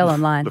do. We sell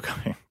online. Look,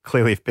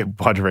 clearly if people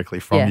buy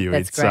directly from you,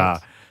 that's it's great.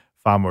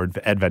 Far more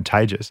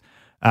advantageous.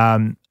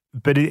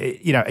 But,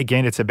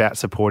 again, it's about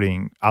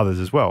supporting others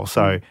as well.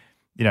 So,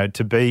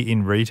 to be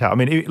in retail... I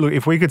mean,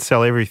 if we could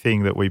sell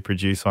everything that we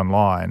produce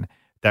online,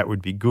 that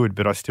would be good.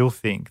 But I still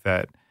think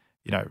that,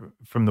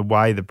 from the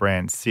way the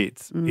brand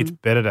sits, it's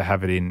better to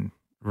have it in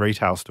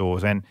retail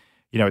stores. And,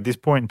 at this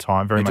point in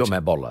time, very much... You're talking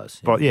about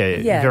bottlers. But very,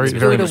 to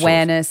very build much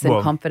awareness and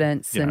well,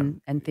 confidence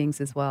and things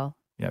as well.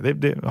 Yeah,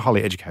 they're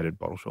highly educated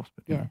bottle shops.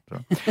 But,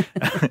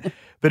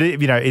 but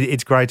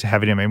it's great to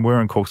have it in. I mean, we're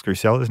in Corkscrew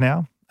Cellars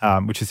now,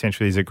 which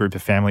essentially is a group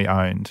of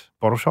family-owned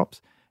bottle shops,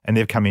 and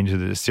they've come into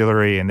the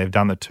distillery and they've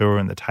done the tour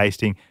and the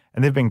tasting,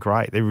 and they've been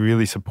great. They're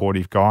really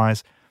supportive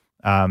guys.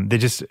 They're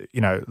just,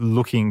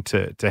 looking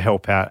to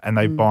help out, and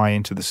they buy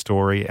into the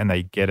story and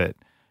they get it.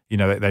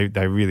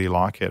 They really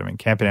like it. I mean,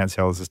 Camperdown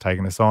Cellars has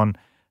taken us on,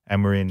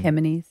 and we're in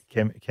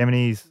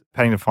Kemmeny's,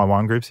 Paddington Fine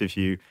Wine Groups. If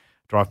you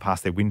drive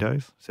past their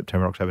windows,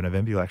 September, October,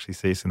 November, you'll actually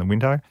see us in the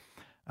window.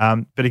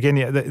 But again,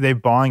 they're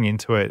buying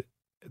into it,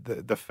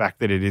 the fact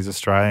that it is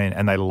Australian,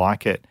 and they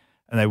like it,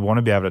 and they want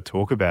to be able to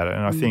talk about it.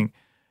 And I think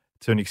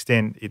to an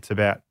extent, it's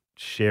about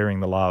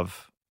sharing the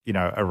love,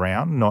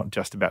 around, not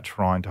just about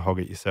trying to hog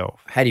it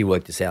yourself. How do you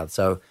work this out?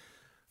 So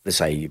let's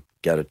say you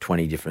go to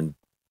 20 different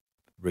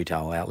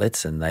retail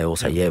outlets and they all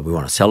say, we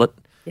want to sell it.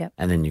 Yep.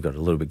 And then you've got a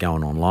little bit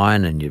going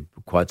online and you're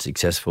quite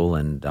successful,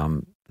 and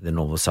then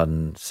all of a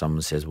sudden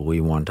someone says, well, we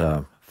want,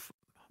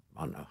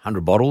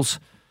 100 bottles.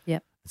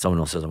 Yep. Someone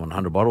else says, I want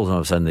 100 bottles, and all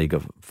of a sudden you've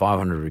got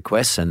 500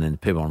 requests, and then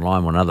people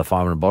online want another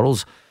 500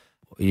 bottles.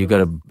 You've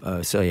got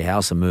to sell your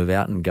house and move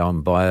out and go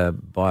and buy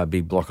a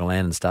big block of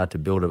land and start to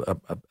build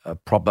a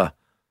proper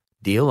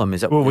deal. I mean,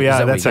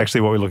 that's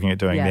actually what we're looking at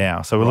doing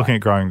now. So we're looking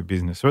at growing the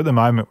business. So at the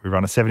moment, we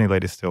run a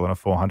 70-litre still and a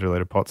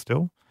 400-litre pot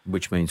still.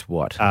 Which means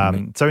what?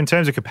 So in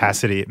terms of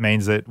capacity, it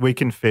means that we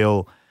can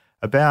fill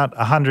about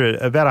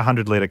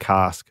 100-litre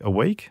cask a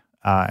week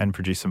and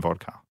produce some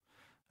vodka.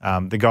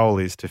 The goal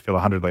is to fill a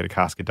 100-litre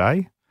cask a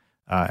day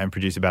and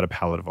produce about a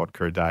pallet of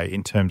vodka a day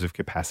in terms of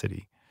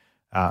capacity.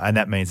 And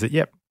that means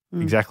that,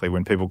 exactly,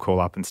 when people call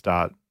up and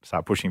start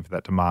pushing for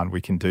that demand,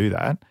 we can do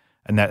that.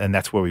 And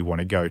that's where we want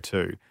to go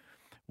to.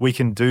 We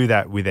can do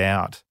that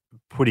without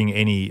putting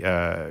any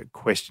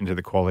question to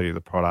the quality of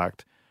the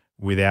product,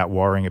 without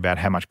worrying about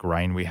how much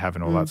grain we have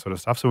and all that sort of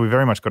stuff. So we've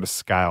very much got a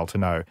scale to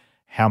know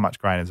how much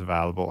grain is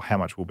available, how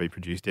much will be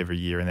produced every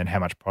year, and then how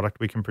much product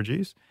we can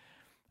produce.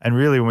 And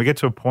really, when we get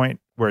to a point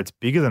where it's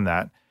bigger than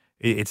that,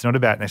 it's not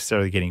about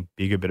necessarily getting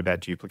bigger, but about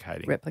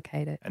duplicating.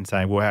 Replicate it. And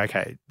saying, well,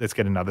 okay, let's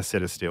get another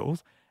set of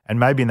stills. And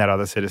maybe in that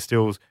other set of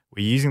stills,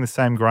 we're using the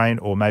same grain,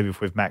 or maybe if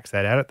we've maxed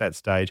that out at that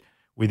stage,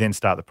 we then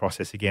start the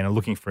process again and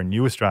looking for a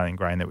new Australian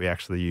grain that we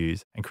actually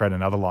use and create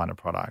another line of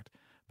product.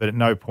 But at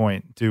no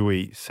point do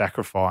we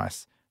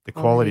sacrifice the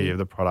quality of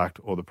the product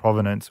or the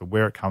provenance or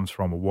where it comes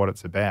from or what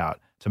it's about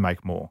to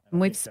make more.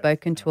 And we've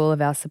spoken to all of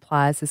our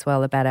suppliers as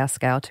well about our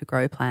Scale to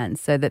Grow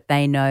plans, so that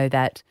they know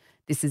that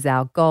this is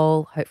our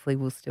goal. Hopefully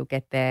we'll still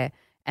get there,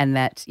 and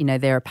that,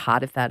 they're a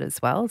part of that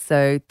as well.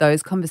 So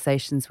those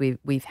conversations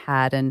we've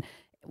had, and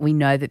we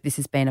know that this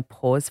has been a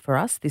pause for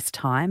us this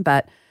time,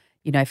 but,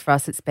 for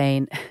us it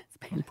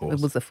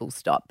was a full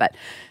stop. But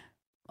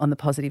on the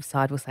positive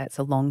side, we'll say it's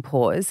a long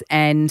pause.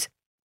 And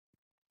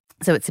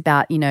so it's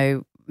about,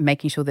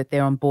 making sure that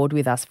they're on board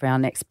with us for our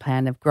next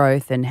plan of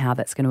growth and how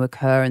that's going to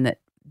occur, and that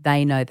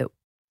they know that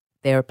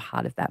they're a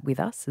part of that with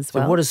us as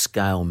well. So what does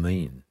scale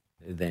mean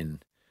then?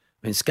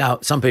 I mean, scale,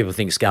 some people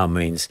think scale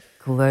means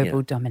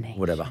global domination.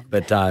 Whatever.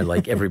 But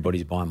like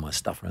everybody's buying my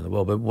stuff around the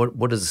world. But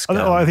what does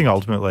scale I think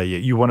ultimately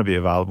you want to be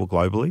available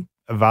globally,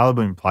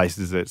 available in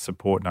places that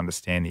support and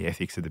understand the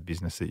ethics of the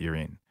business that you're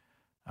in.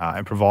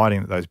 And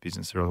providing that those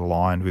businesses are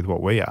aligned with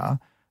what we are,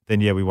 then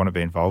we want to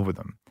be involved with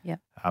them. Yeah.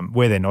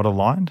 Where they're not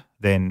aligned,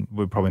 then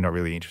we're probably not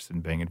really interested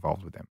in being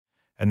involved with them.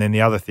 And then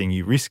the other thing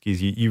you risk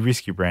is you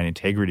risk your brand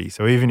integrity.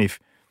 So even if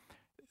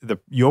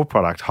your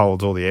product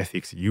holds all the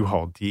ethics that you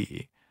hold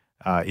dear,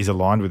 is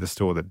aligned with a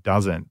store that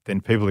doesn't,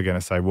 then people are going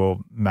to say,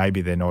 well,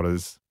 maybe they're not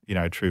as,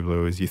 true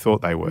blue as you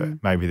thought they were.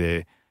 Maybe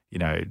they're,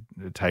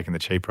 taking the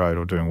cheap road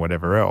or doing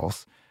whatever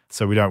else.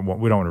 So we don't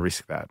want to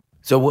risk that.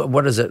 So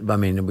what is it? I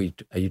mean,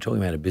 are you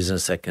talking about a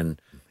business that can,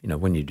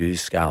 when you do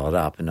scale it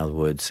up, in other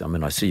words, I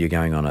mean, I see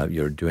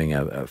you're doing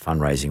a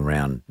fundraising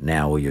round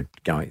now, or you're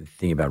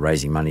thinking about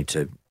raising money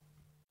to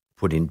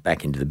put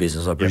back into the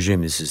business. I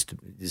presume this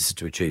is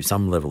to achieve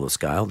some level of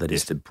scale, that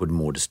is to put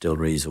more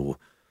distilleries or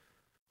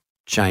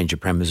change your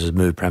premises,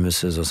 move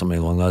premises or something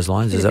along those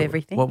lines. Is that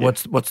everything?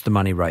 What's the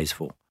money raised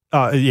for?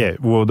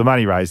 Well, the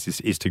money raised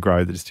is to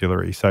grow the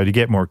distillery. So to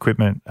get more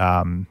equipment,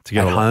 to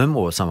get at home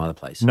or some other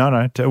place.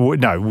 No,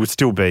 we'll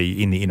still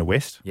be in the inner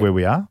west where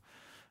we are.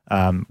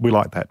 We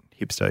like that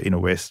hipster inner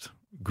west,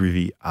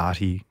 groovy,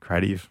 arty,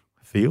 creative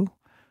feel,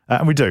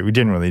 and we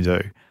generally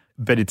do.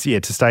 But it's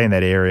to stay in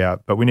that area.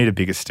 But we need a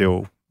bigger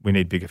still. We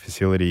need bigger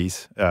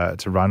facilities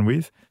to run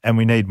with, and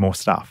we need more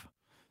stuff.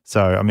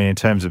 So, I mean, in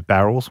terms of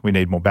barrels, we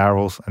need more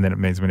barrels, and then it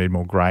means we need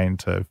more grain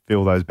to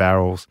fill those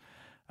barrels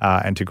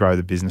and to grow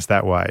the business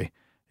that way.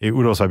 It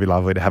would also be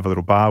lovely to have a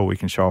little bar where we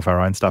can show off our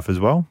own stuff as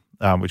well,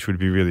 which would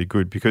be really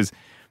good, because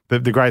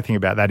the great thing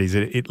about that is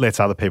it lets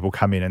other people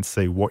come in and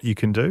see what you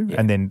can do,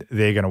 and then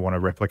they're going to want to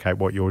replicate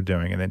what you're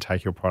doing and then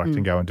take your product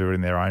and go and do it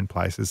in their own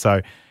places.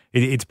 So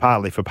it's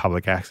partly for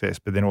public access,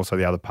 but then also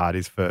the other part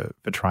is for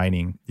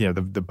training,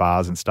 the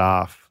bars and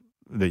staff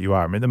that you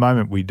are. I mean, at the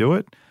moment we do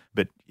it,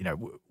 but,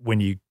 when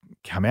you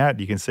come out,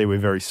 you can see we're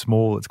very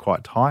small. It's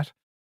quite tight.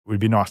 It would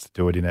be nice to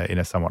do it in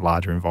a somewhat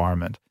larger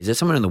environment. Is there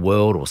someone in the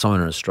world or someone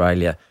in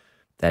Australia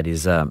that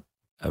is a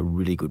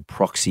really good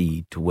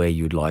proxy to where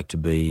you'd like to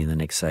be in the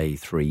next, say,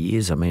 3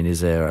 years? I mean,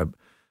 is there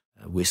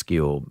a whiskey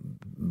or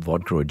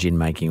vodka or gin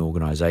making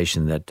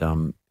organisation that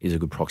is a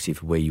good proxy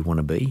for where you want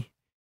to be?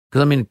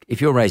 Because, I mean, if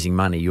you're raising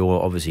money,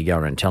 you're obviously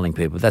going around telling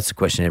people. That's the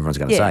question everyone's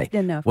going to say.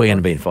 We're going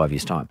to be in 5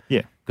 years' time.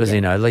 Yeah. Because,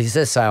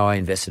 let's say I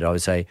invested, I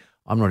would say,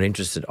 I'm not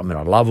interested. I mean,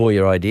 I love all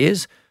your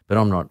ideas, but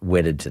I'm not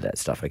wedded to that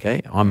stuff,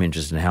 okay? I'm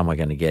interested in how am I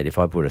going to get, if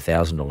I put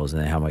 $1,000 in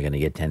there, how am I going to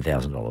get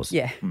 $10,000?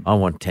 Yeah. I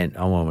want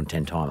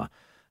 10-timer.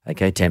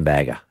 Okay,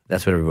 10-bagger.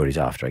 That's what everybody's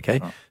after, okay?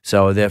 Oh.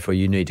 So, therefore,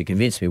 you need to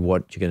convince me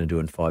what you're going to do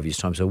in 5 years'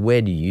 time. So,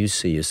 where do you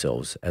see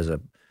yourselves as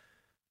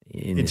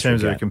in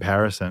terms of a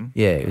comparison?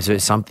 Yeah. Is there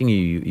something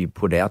you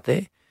put out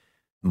there?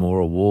 more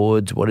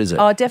awards? What is it?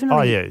 Oh,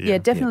 definitely. Yeah.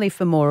 Definitely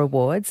for more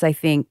awards. I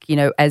think,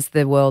 as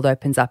the world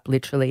opens up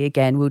literally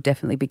again, we'll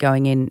definitely be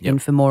going in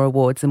for more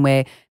awards. And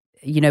where,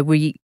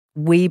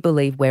 we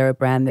believe we're a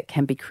brand that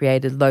can be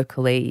created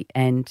locally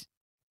and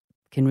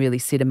can really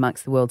sit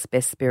amongst the world's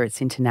best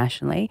spirits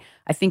internationally.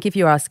 I think if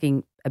you're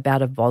asking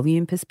about a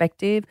volume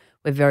perspective,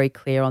 we're very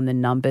clear on the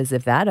numbers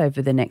of that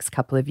over the next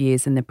couple of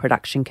years and the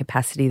production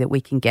capacity that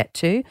we can get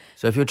to.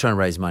 So if you're trying to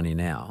raise money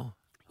now,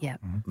 yeah,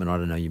 I mean, I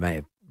don't know, you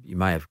may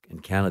have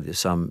encountered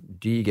this.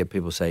 Do you get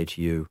people say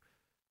to you,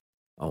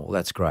 "Oh, well,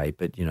 that's great,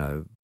 but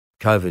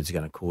COVID's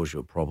going to cause you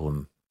a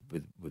problem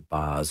with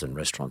bars and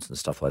restaurants and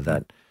stuff like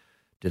that"?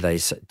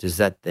 Does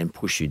that then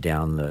push you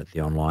down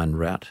the online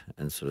route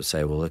and sort of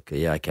say, well, look,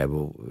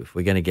 well, if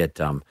we're going to get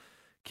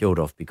killed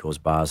off because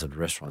bars and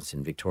restaurants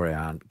in Victoria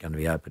aren't going to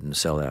be open to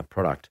sell our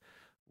product,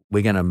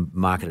 we're going to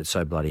market it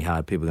so bloody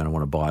hard, people are going to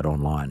want to buy it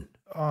online?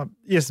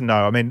 Yes and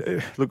no. I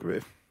mean, look,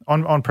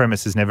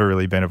 on-premise has never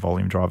really been a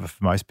volume driver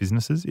for most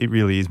businesses. It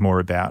really is more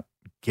about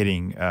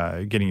getting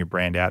your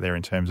brand out there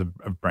in terms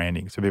of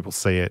branding. So people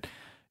see it.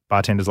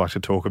 Bartenders like to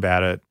talk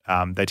about it.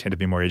 They tend to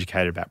be more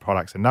educated about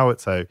products and know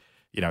it. So,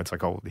 it's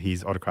like, oh,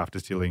 here's Otter Craft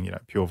Distilling,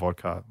 pure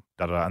vodka,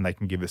 and they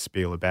can give a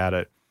spiel about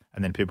it.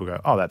 And then people go,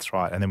 oh, that's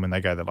right. And then when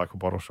they go to the local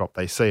bottle shop,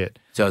 they see it.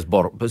 So it's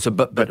bottle, but it's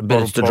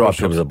to drive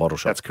people to the bottle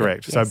shop. That's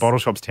correct. Yes. So bottle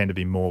shops tend to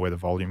be more where the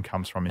volume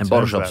comes from. And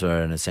bottle shops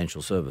are an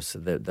essential service.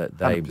 They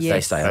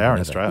stay they are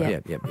in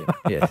Australia.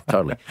 Yeah,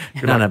 totally.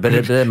 No, but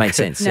it makes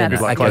sense. No,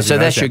 okay, so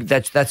that's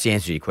the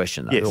answer to your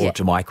question, though, or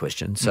to my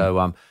question.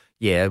 So,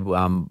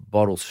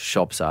 bottle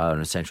shops are an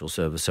essential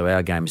service. So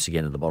our game is to get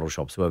into the bottle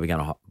shops. Where we're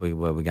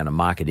going to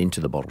market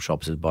into the bottle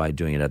shops is by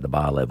doing it at the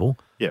bar level.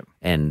 Yeah.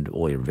 And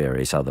all your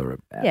various other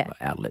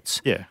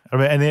outlets. Yeah. I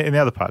mean, and the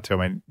other part too,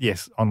 I mean,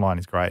 yes, online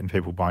is great and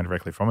people buying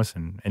directly from us,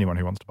 and anyone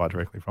who wants to buy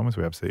directly from us,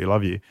 we absolutely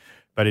love you.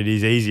 But it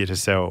is easier to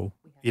sell,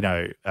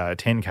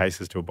 10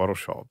 cases to a bottle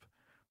shop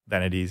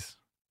than it is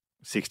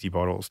 60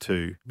 bottles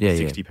to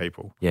 60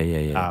 people. Yeah.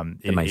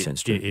 That makes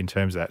sense too. In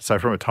terms of that. So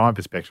from a time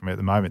perspective, at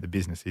the moment, the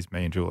business is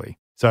me and Julie.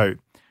 So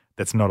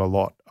that's not a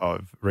lot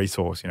of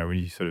resource, when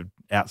you sort of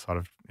outside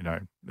of,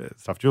 the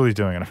stuff Julie's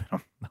doing,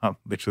 and I'm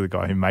literally the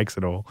guy who makes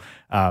it all,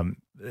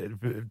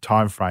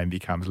 time frame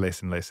becomes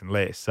less and less and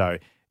less. So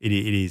it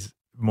is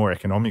more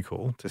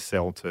economical to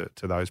sell to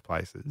those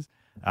places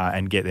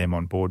and get them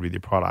on board with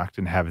your product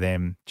and have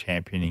them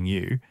championing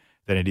you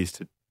than it is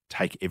to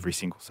take every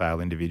single sale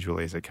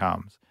individually as it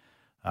comes.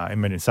 I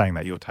mean, in saying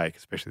that, you'll take,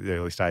 especially the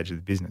early stage of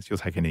the business, you'll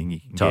take anything you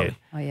can get.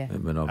 Oh, yeah.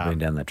 But I've been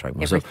down that track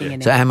myself.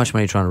 So how much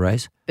money are you trying to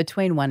raise?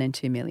 Between $1 and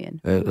 $2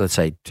 million. Let's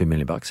say $2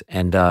 million.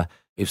 And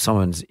if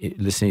someone's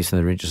listening and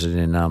they're interested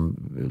in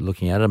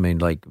looking at it, I mean,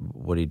 like,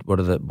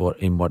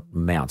 in what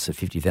amounts?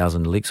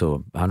 50,000 licks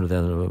or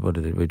 100,000? What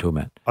are we talking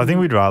about? I think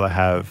we'd rather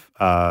have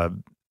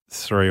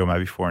 3 or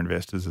maybe 4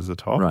 investors as a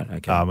top. Right,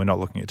 okay. We're not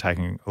looking at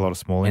taking a lot of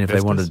small investors. And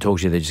if they wanted to talk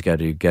to you, they just go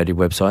to your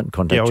website and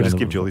contact you? Yeah, we'll just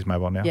give Julie's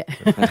mobile now. Yeah.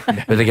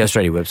 But they go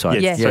straight to your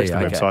website? Yes, okay.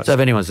 website. So if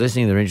anyone's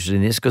listening, they're interested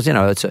in this, because,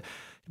 it's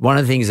one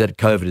of the things that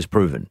COVID has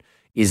proven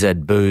is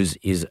that booze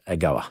is a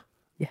goer.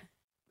 Yeah.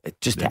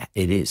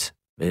 It is.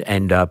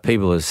 And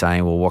people are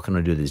saying, well, what can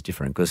I do that's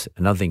different? Because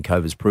another thing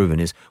COVID's proven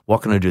is,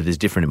 what can I do that's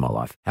different in my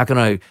life? How can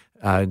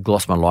I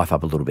gloss my life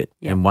up a little bit?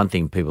 Yeah. And one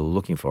thing people are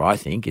looking for, I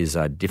think, is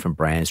different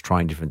brands,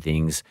 trying different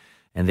things.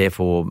 And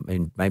therefore,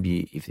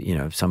 maybe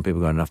if some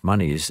people got enough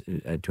money, is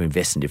to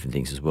invest in different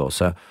things as well.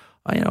 So,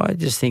 I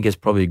just think it's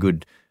probably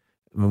good.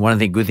 One of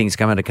the good things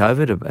come out of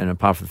COVID, and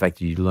apart from the fact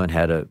that you learn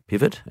how to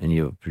pivot and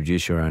you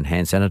produce your own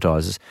hand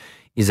sanitizers,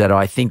 is that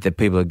I think that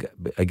people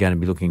are going to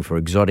be looking for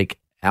exotic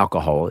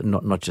alcohol,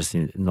 not just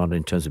not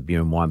in terms of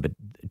beer and wine, but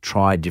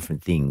try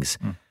different things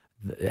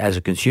as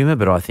a consumer.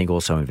 But I think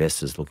also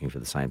investors looking for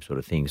the same sort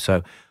of thing.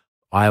 So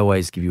I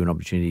always give you everyone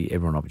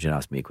an opportunity to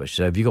ask me a question.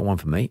 So have you got one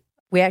for me?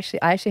 I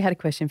actually had a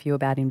question for you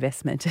about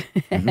investment,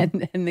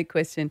 and the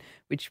question,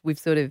 which we've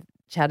sort of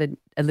chatted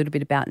a little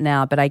bit about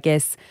now, but I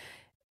guess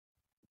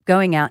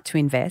going out to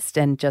invest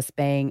and just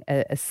being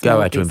a small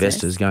going out to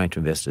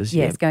investors.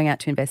 Yes, going out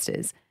to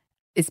investors.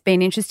 It's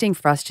been interesting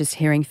for us just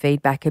hearing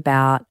feedback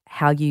about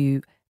how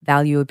you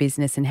value a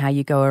business and how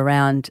you go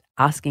around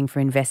asking for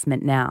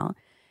investment now.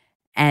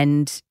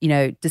 And,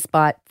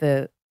 despite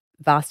the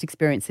vast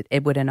experience that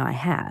Edward and I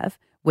have,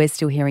 we're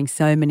still hearing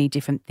so many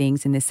different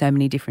things and there's so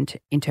many different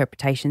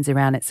interpretations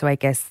around it. So I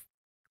guess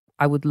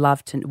we would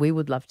love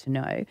to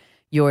know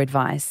your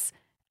advice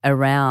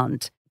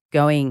around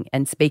going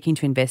and speaking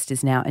to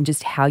investors now and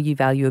just how you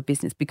value a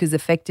business, because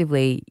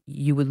effectively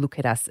you would look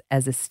at us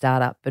as a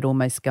startup, but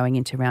almost going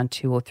into round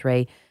 2 or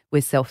 3,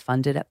 we're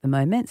self-funded at the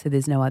moment, so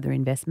there's no other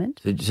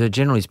investment. So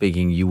generally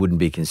speaking, you wouldn't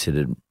be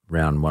considered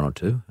round 1 or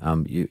 2.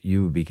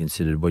 You would be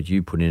considered what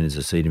you put in as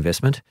a seed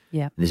investment.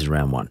 Yeah. This is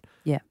round 1.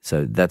 Yeah.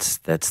 So that's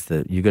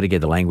you got to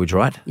get the language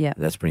right. Yeah.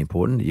 That's pretty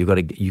important. You got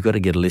to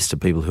get a list of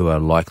people who are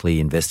likely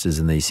investors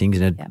in these things.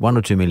 And 1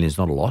 or 2 million is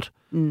not a lot.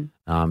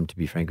 To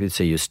be frank with you.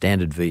 So your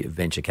standard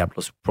venture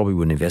capitalist probably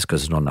wouldn't invest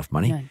because there's not enough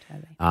money. No,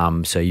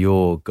 totally. So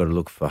you've got to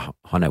look for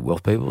high net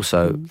wealth people.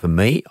 So for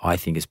me, I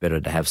think it's better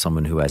to have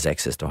someone who has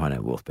access to high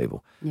net wealth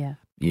people. Yeah.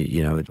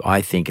 You know,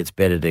 I think it's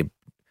better to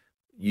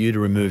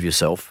remove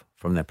yourself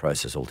from that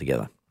process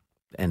altogether.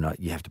 And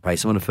you have to pay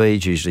someone a fee,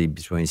 it's usually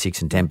between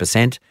 6 and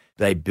 10%.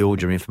 They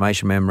build your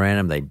information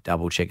memorandum, they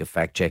double check it,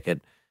 fact check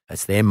it.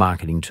 It's their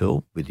marketing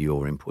tool with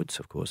your inputs,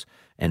 of course,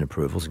 and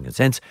approvals and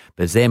consents,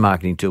 but it's their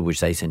marketing tool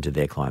which they send to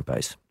their client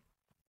base.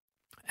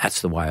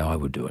 That's the way I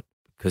would do it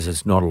because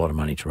it's not a lot of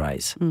money to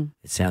raise.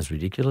 It sounds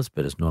ridiculous,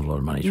 but it's not a lot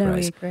of money to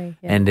raise. We agree.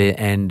 Yeah.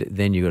 And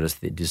then you've got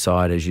to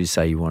decide, as you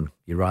say, you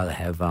rather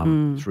have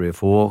 3 or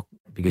 4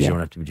 because you don't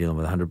have to be dealing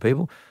with 100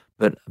 people.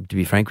 But to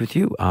be frank with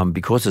you,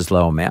 because it's a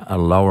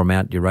lower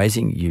amount you're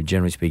raising,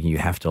 generally speaking, you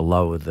have to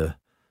lower the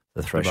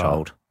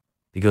threshold.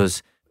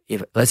 Because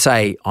if, let's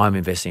say I'm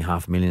investing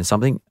 $500,000 in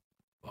something,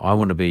 I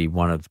want to be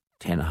one of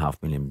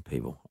 10.5 million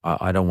people.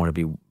 I don't want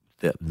to be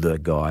the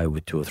guy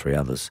with 2 or 3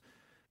 others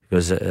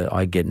because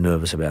I get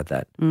nervous about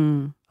that.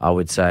 I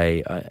would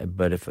say,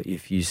 but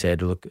if you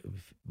said, look,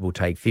 we'll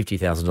take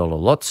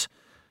 $50,000 lots,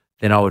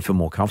 then I would feel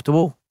more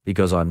comfortable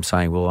because I'm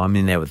saying, well, I'm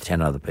in there with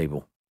 10 other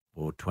people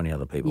or 20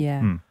 other people.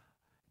 Yeah.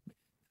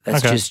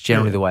 That's just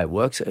generally the way it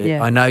works.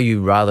 Yeah. I know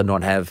you rather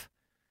not have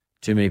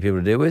too many people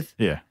to deal with.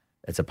 Yeah.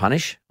 It's a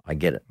punish. I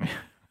get it.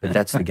 But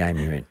that's the game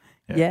you're in.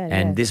 Yeah.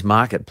 And this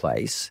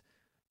marketplace,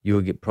 you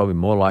will get probably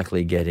more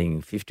likely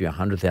getting $50,000 or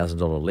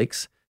 $100,000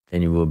 licks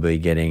than you will be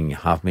getting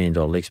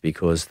 $500,000 licks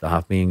because the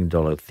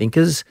 $500,000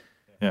 thinkers,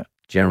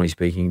 generally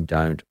speaking,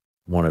 don't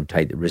want to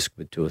take the risk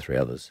with 2 or 3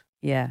 others.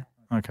 Yeah.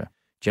 Okay.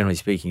 Generally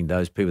speaking,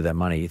 those people with that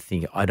money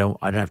think, I don't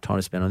have time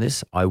to spend on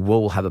this. I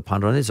will have a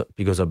punt on this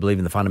because I believe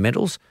in the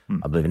fundamentals.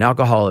 I believe in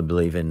alcohol. I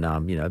believe in, blah,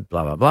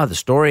 blah, blah. The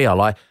story,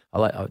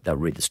 they'll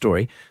read the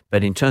story.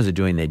 But in terms of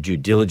doing their due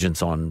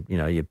diligence on,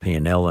 your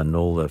P&L and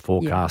all the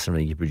forecasts and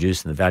everything you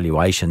produce and the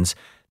valuations,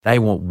 they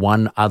want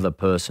one other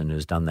person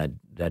who's done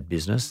that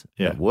business,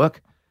 that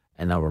work,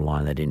 and they'll rely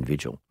on that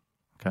individual.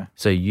 Okay.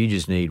 So you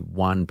just need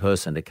one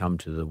person to come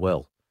to the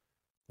well.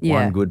 Yeah.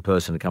 One good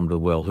person to come to the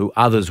well, who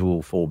others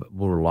will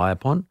rely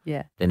upon.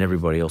 Yeah. Then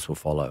everybody else will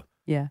follow.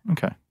 Yeah.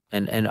 Okay.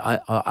 And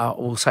I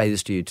will say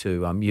this to you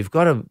too. You've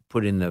got to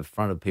put in the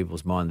front of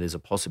people's mind there's a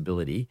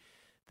possibility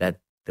that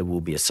there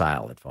will be a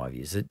sale at 5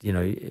 years.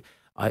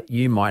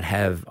 You might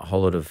have a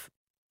whole lot of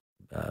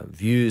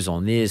views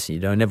on this.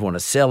 You don't never want to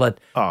sell it.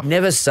 Oh.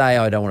 Never say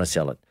I don't want to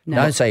sell it.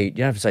 No. You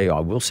don't have to say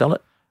I will sell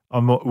it. I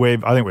think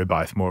we're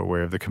both more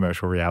aware of the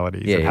commercial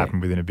realities that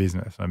happen within a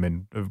business. I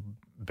mean, I've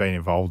been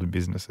involved in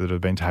businesses that have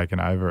been taken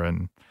over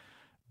and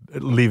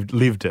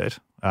lived it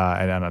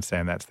and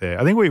understand that's there.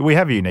 I think we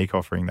have a unique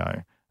offering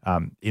though,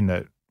 in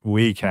that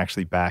we can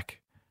actually back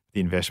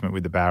the investment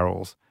with the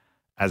barrels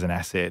as an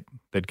asset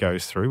that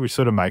goes through, which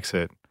sort of makes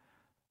it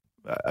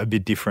a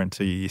bit different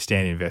to your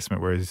standard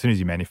investment, whereas as soon as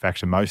you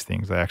manufacture most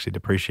things, they actually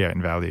depreciate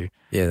in value.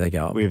 Yeah, they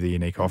go up. We have the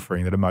unique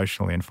offering that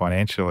emotionally and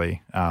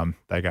financially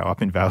they go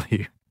up in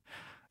value.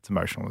 It's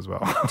emotional as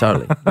well.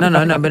 Totally.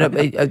 No.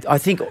 But I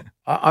think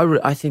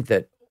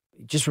that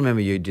just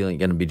remember you're going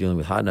to be dealing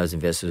with hard-nosed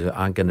investors who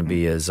aren't going to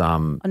be as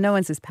No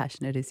one's as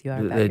passionate as you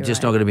are. They're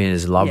just not going to be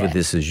as in love with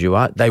this as you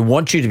are. They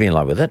want you to be in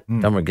love with it.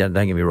 Don't get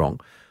me wrong,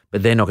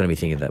 but they're not going to be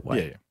thinking that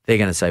way. Yeah. They're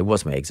going to say,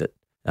 "What's my exit?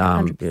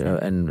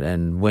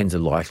 And when's it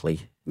likely?"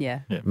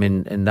 Yeah. I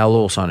mean, and they'll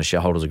all sign a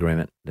shareholders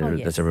agreement.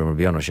 Yes. That's everyone will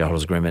be on a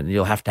shareholders agreement. And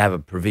you'll have to have a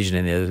provision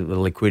in there, a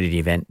liquidity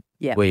event,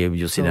 where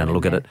you'll sit down and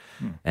look at it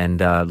and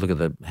look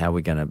at how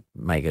we're going to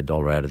make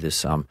 $1 out of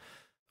this. I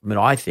mean,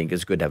 I think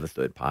it's good to have a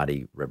third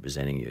party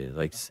representing you,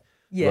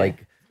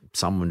 like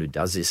someone who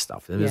does this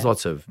stuff. And there's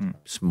lots of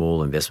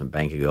small investment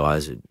banker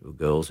guys or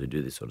girls who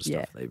do this sort of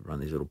stuff. They run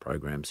these little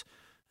programs,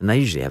 and they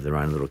usually have their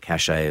own little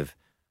cachet of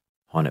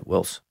high net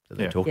wealth that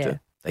they talk to.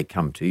 They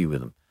come to you with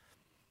them.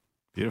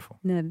 Beautiful.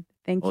 No,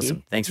 thank you.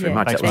 Awesome. Thanks very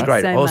much. Thanks, that was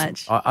great. so awesome.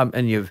 much.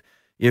 And you've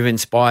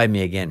inspired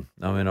me again.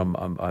 I mean,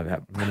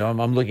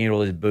 I'm looking at all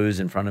this booze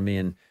in front of me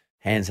and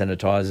hand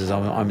sanitizers.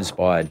 I'm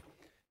inspired.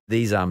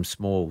 These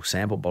small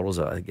sample bottles,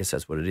 I guess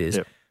that's what it is.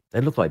 Yep.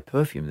 They look like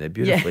perfume. They're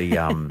beautifully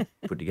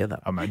put together.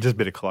 Oh, mate, just a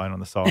bit of cologne on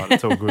the side.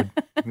 It's all good.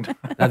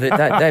 No,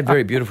 they're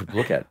very beautiful to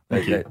look at.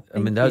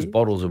 Those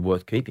bottles are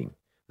worth keeping.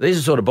 These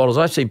are sort of bottles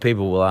I've seen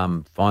people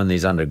will find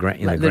these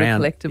underground in the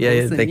ground. Collectibles.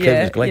 Yeah, they're kept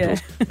as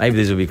collectibles. Yeah. Maybe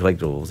these will be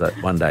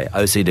collectibles one day.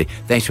 OCD.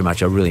 Thanks very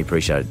much. I really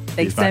appreciate it.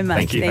 Thanks so much.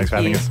 Thank you. Thanks for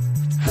having us.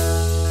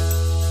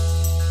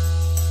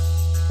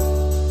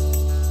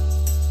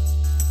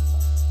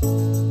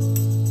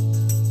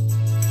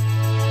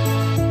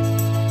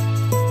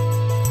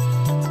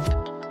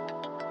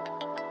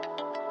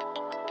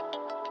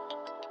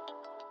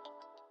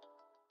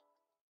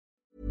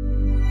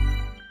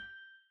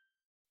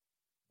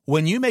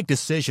 When you make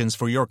decisions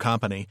for your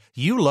company,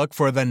 you look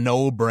for the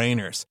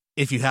no-brainers.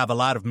 If you have a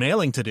lot of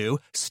mailing to do,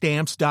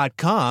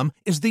 Stamps.com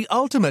is the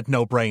ultimate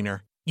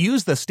no-brainer.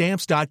 Use the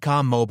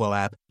Stamps.com mobile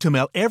app to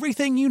mail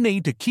everything you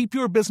need to keep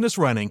your business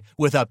running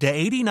with up to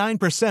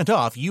 89%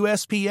 off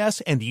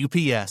USPS and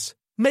UPS.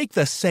 Make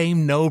the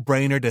same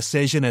no-brainer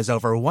decision as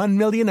over 1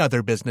 million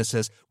other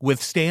businesses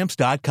with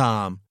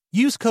Stamps.com.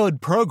 Use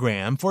code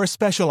PROGRAM for a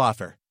special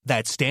offer.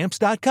 That's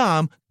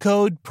Stamps.com,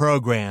 code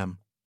PROGRAM.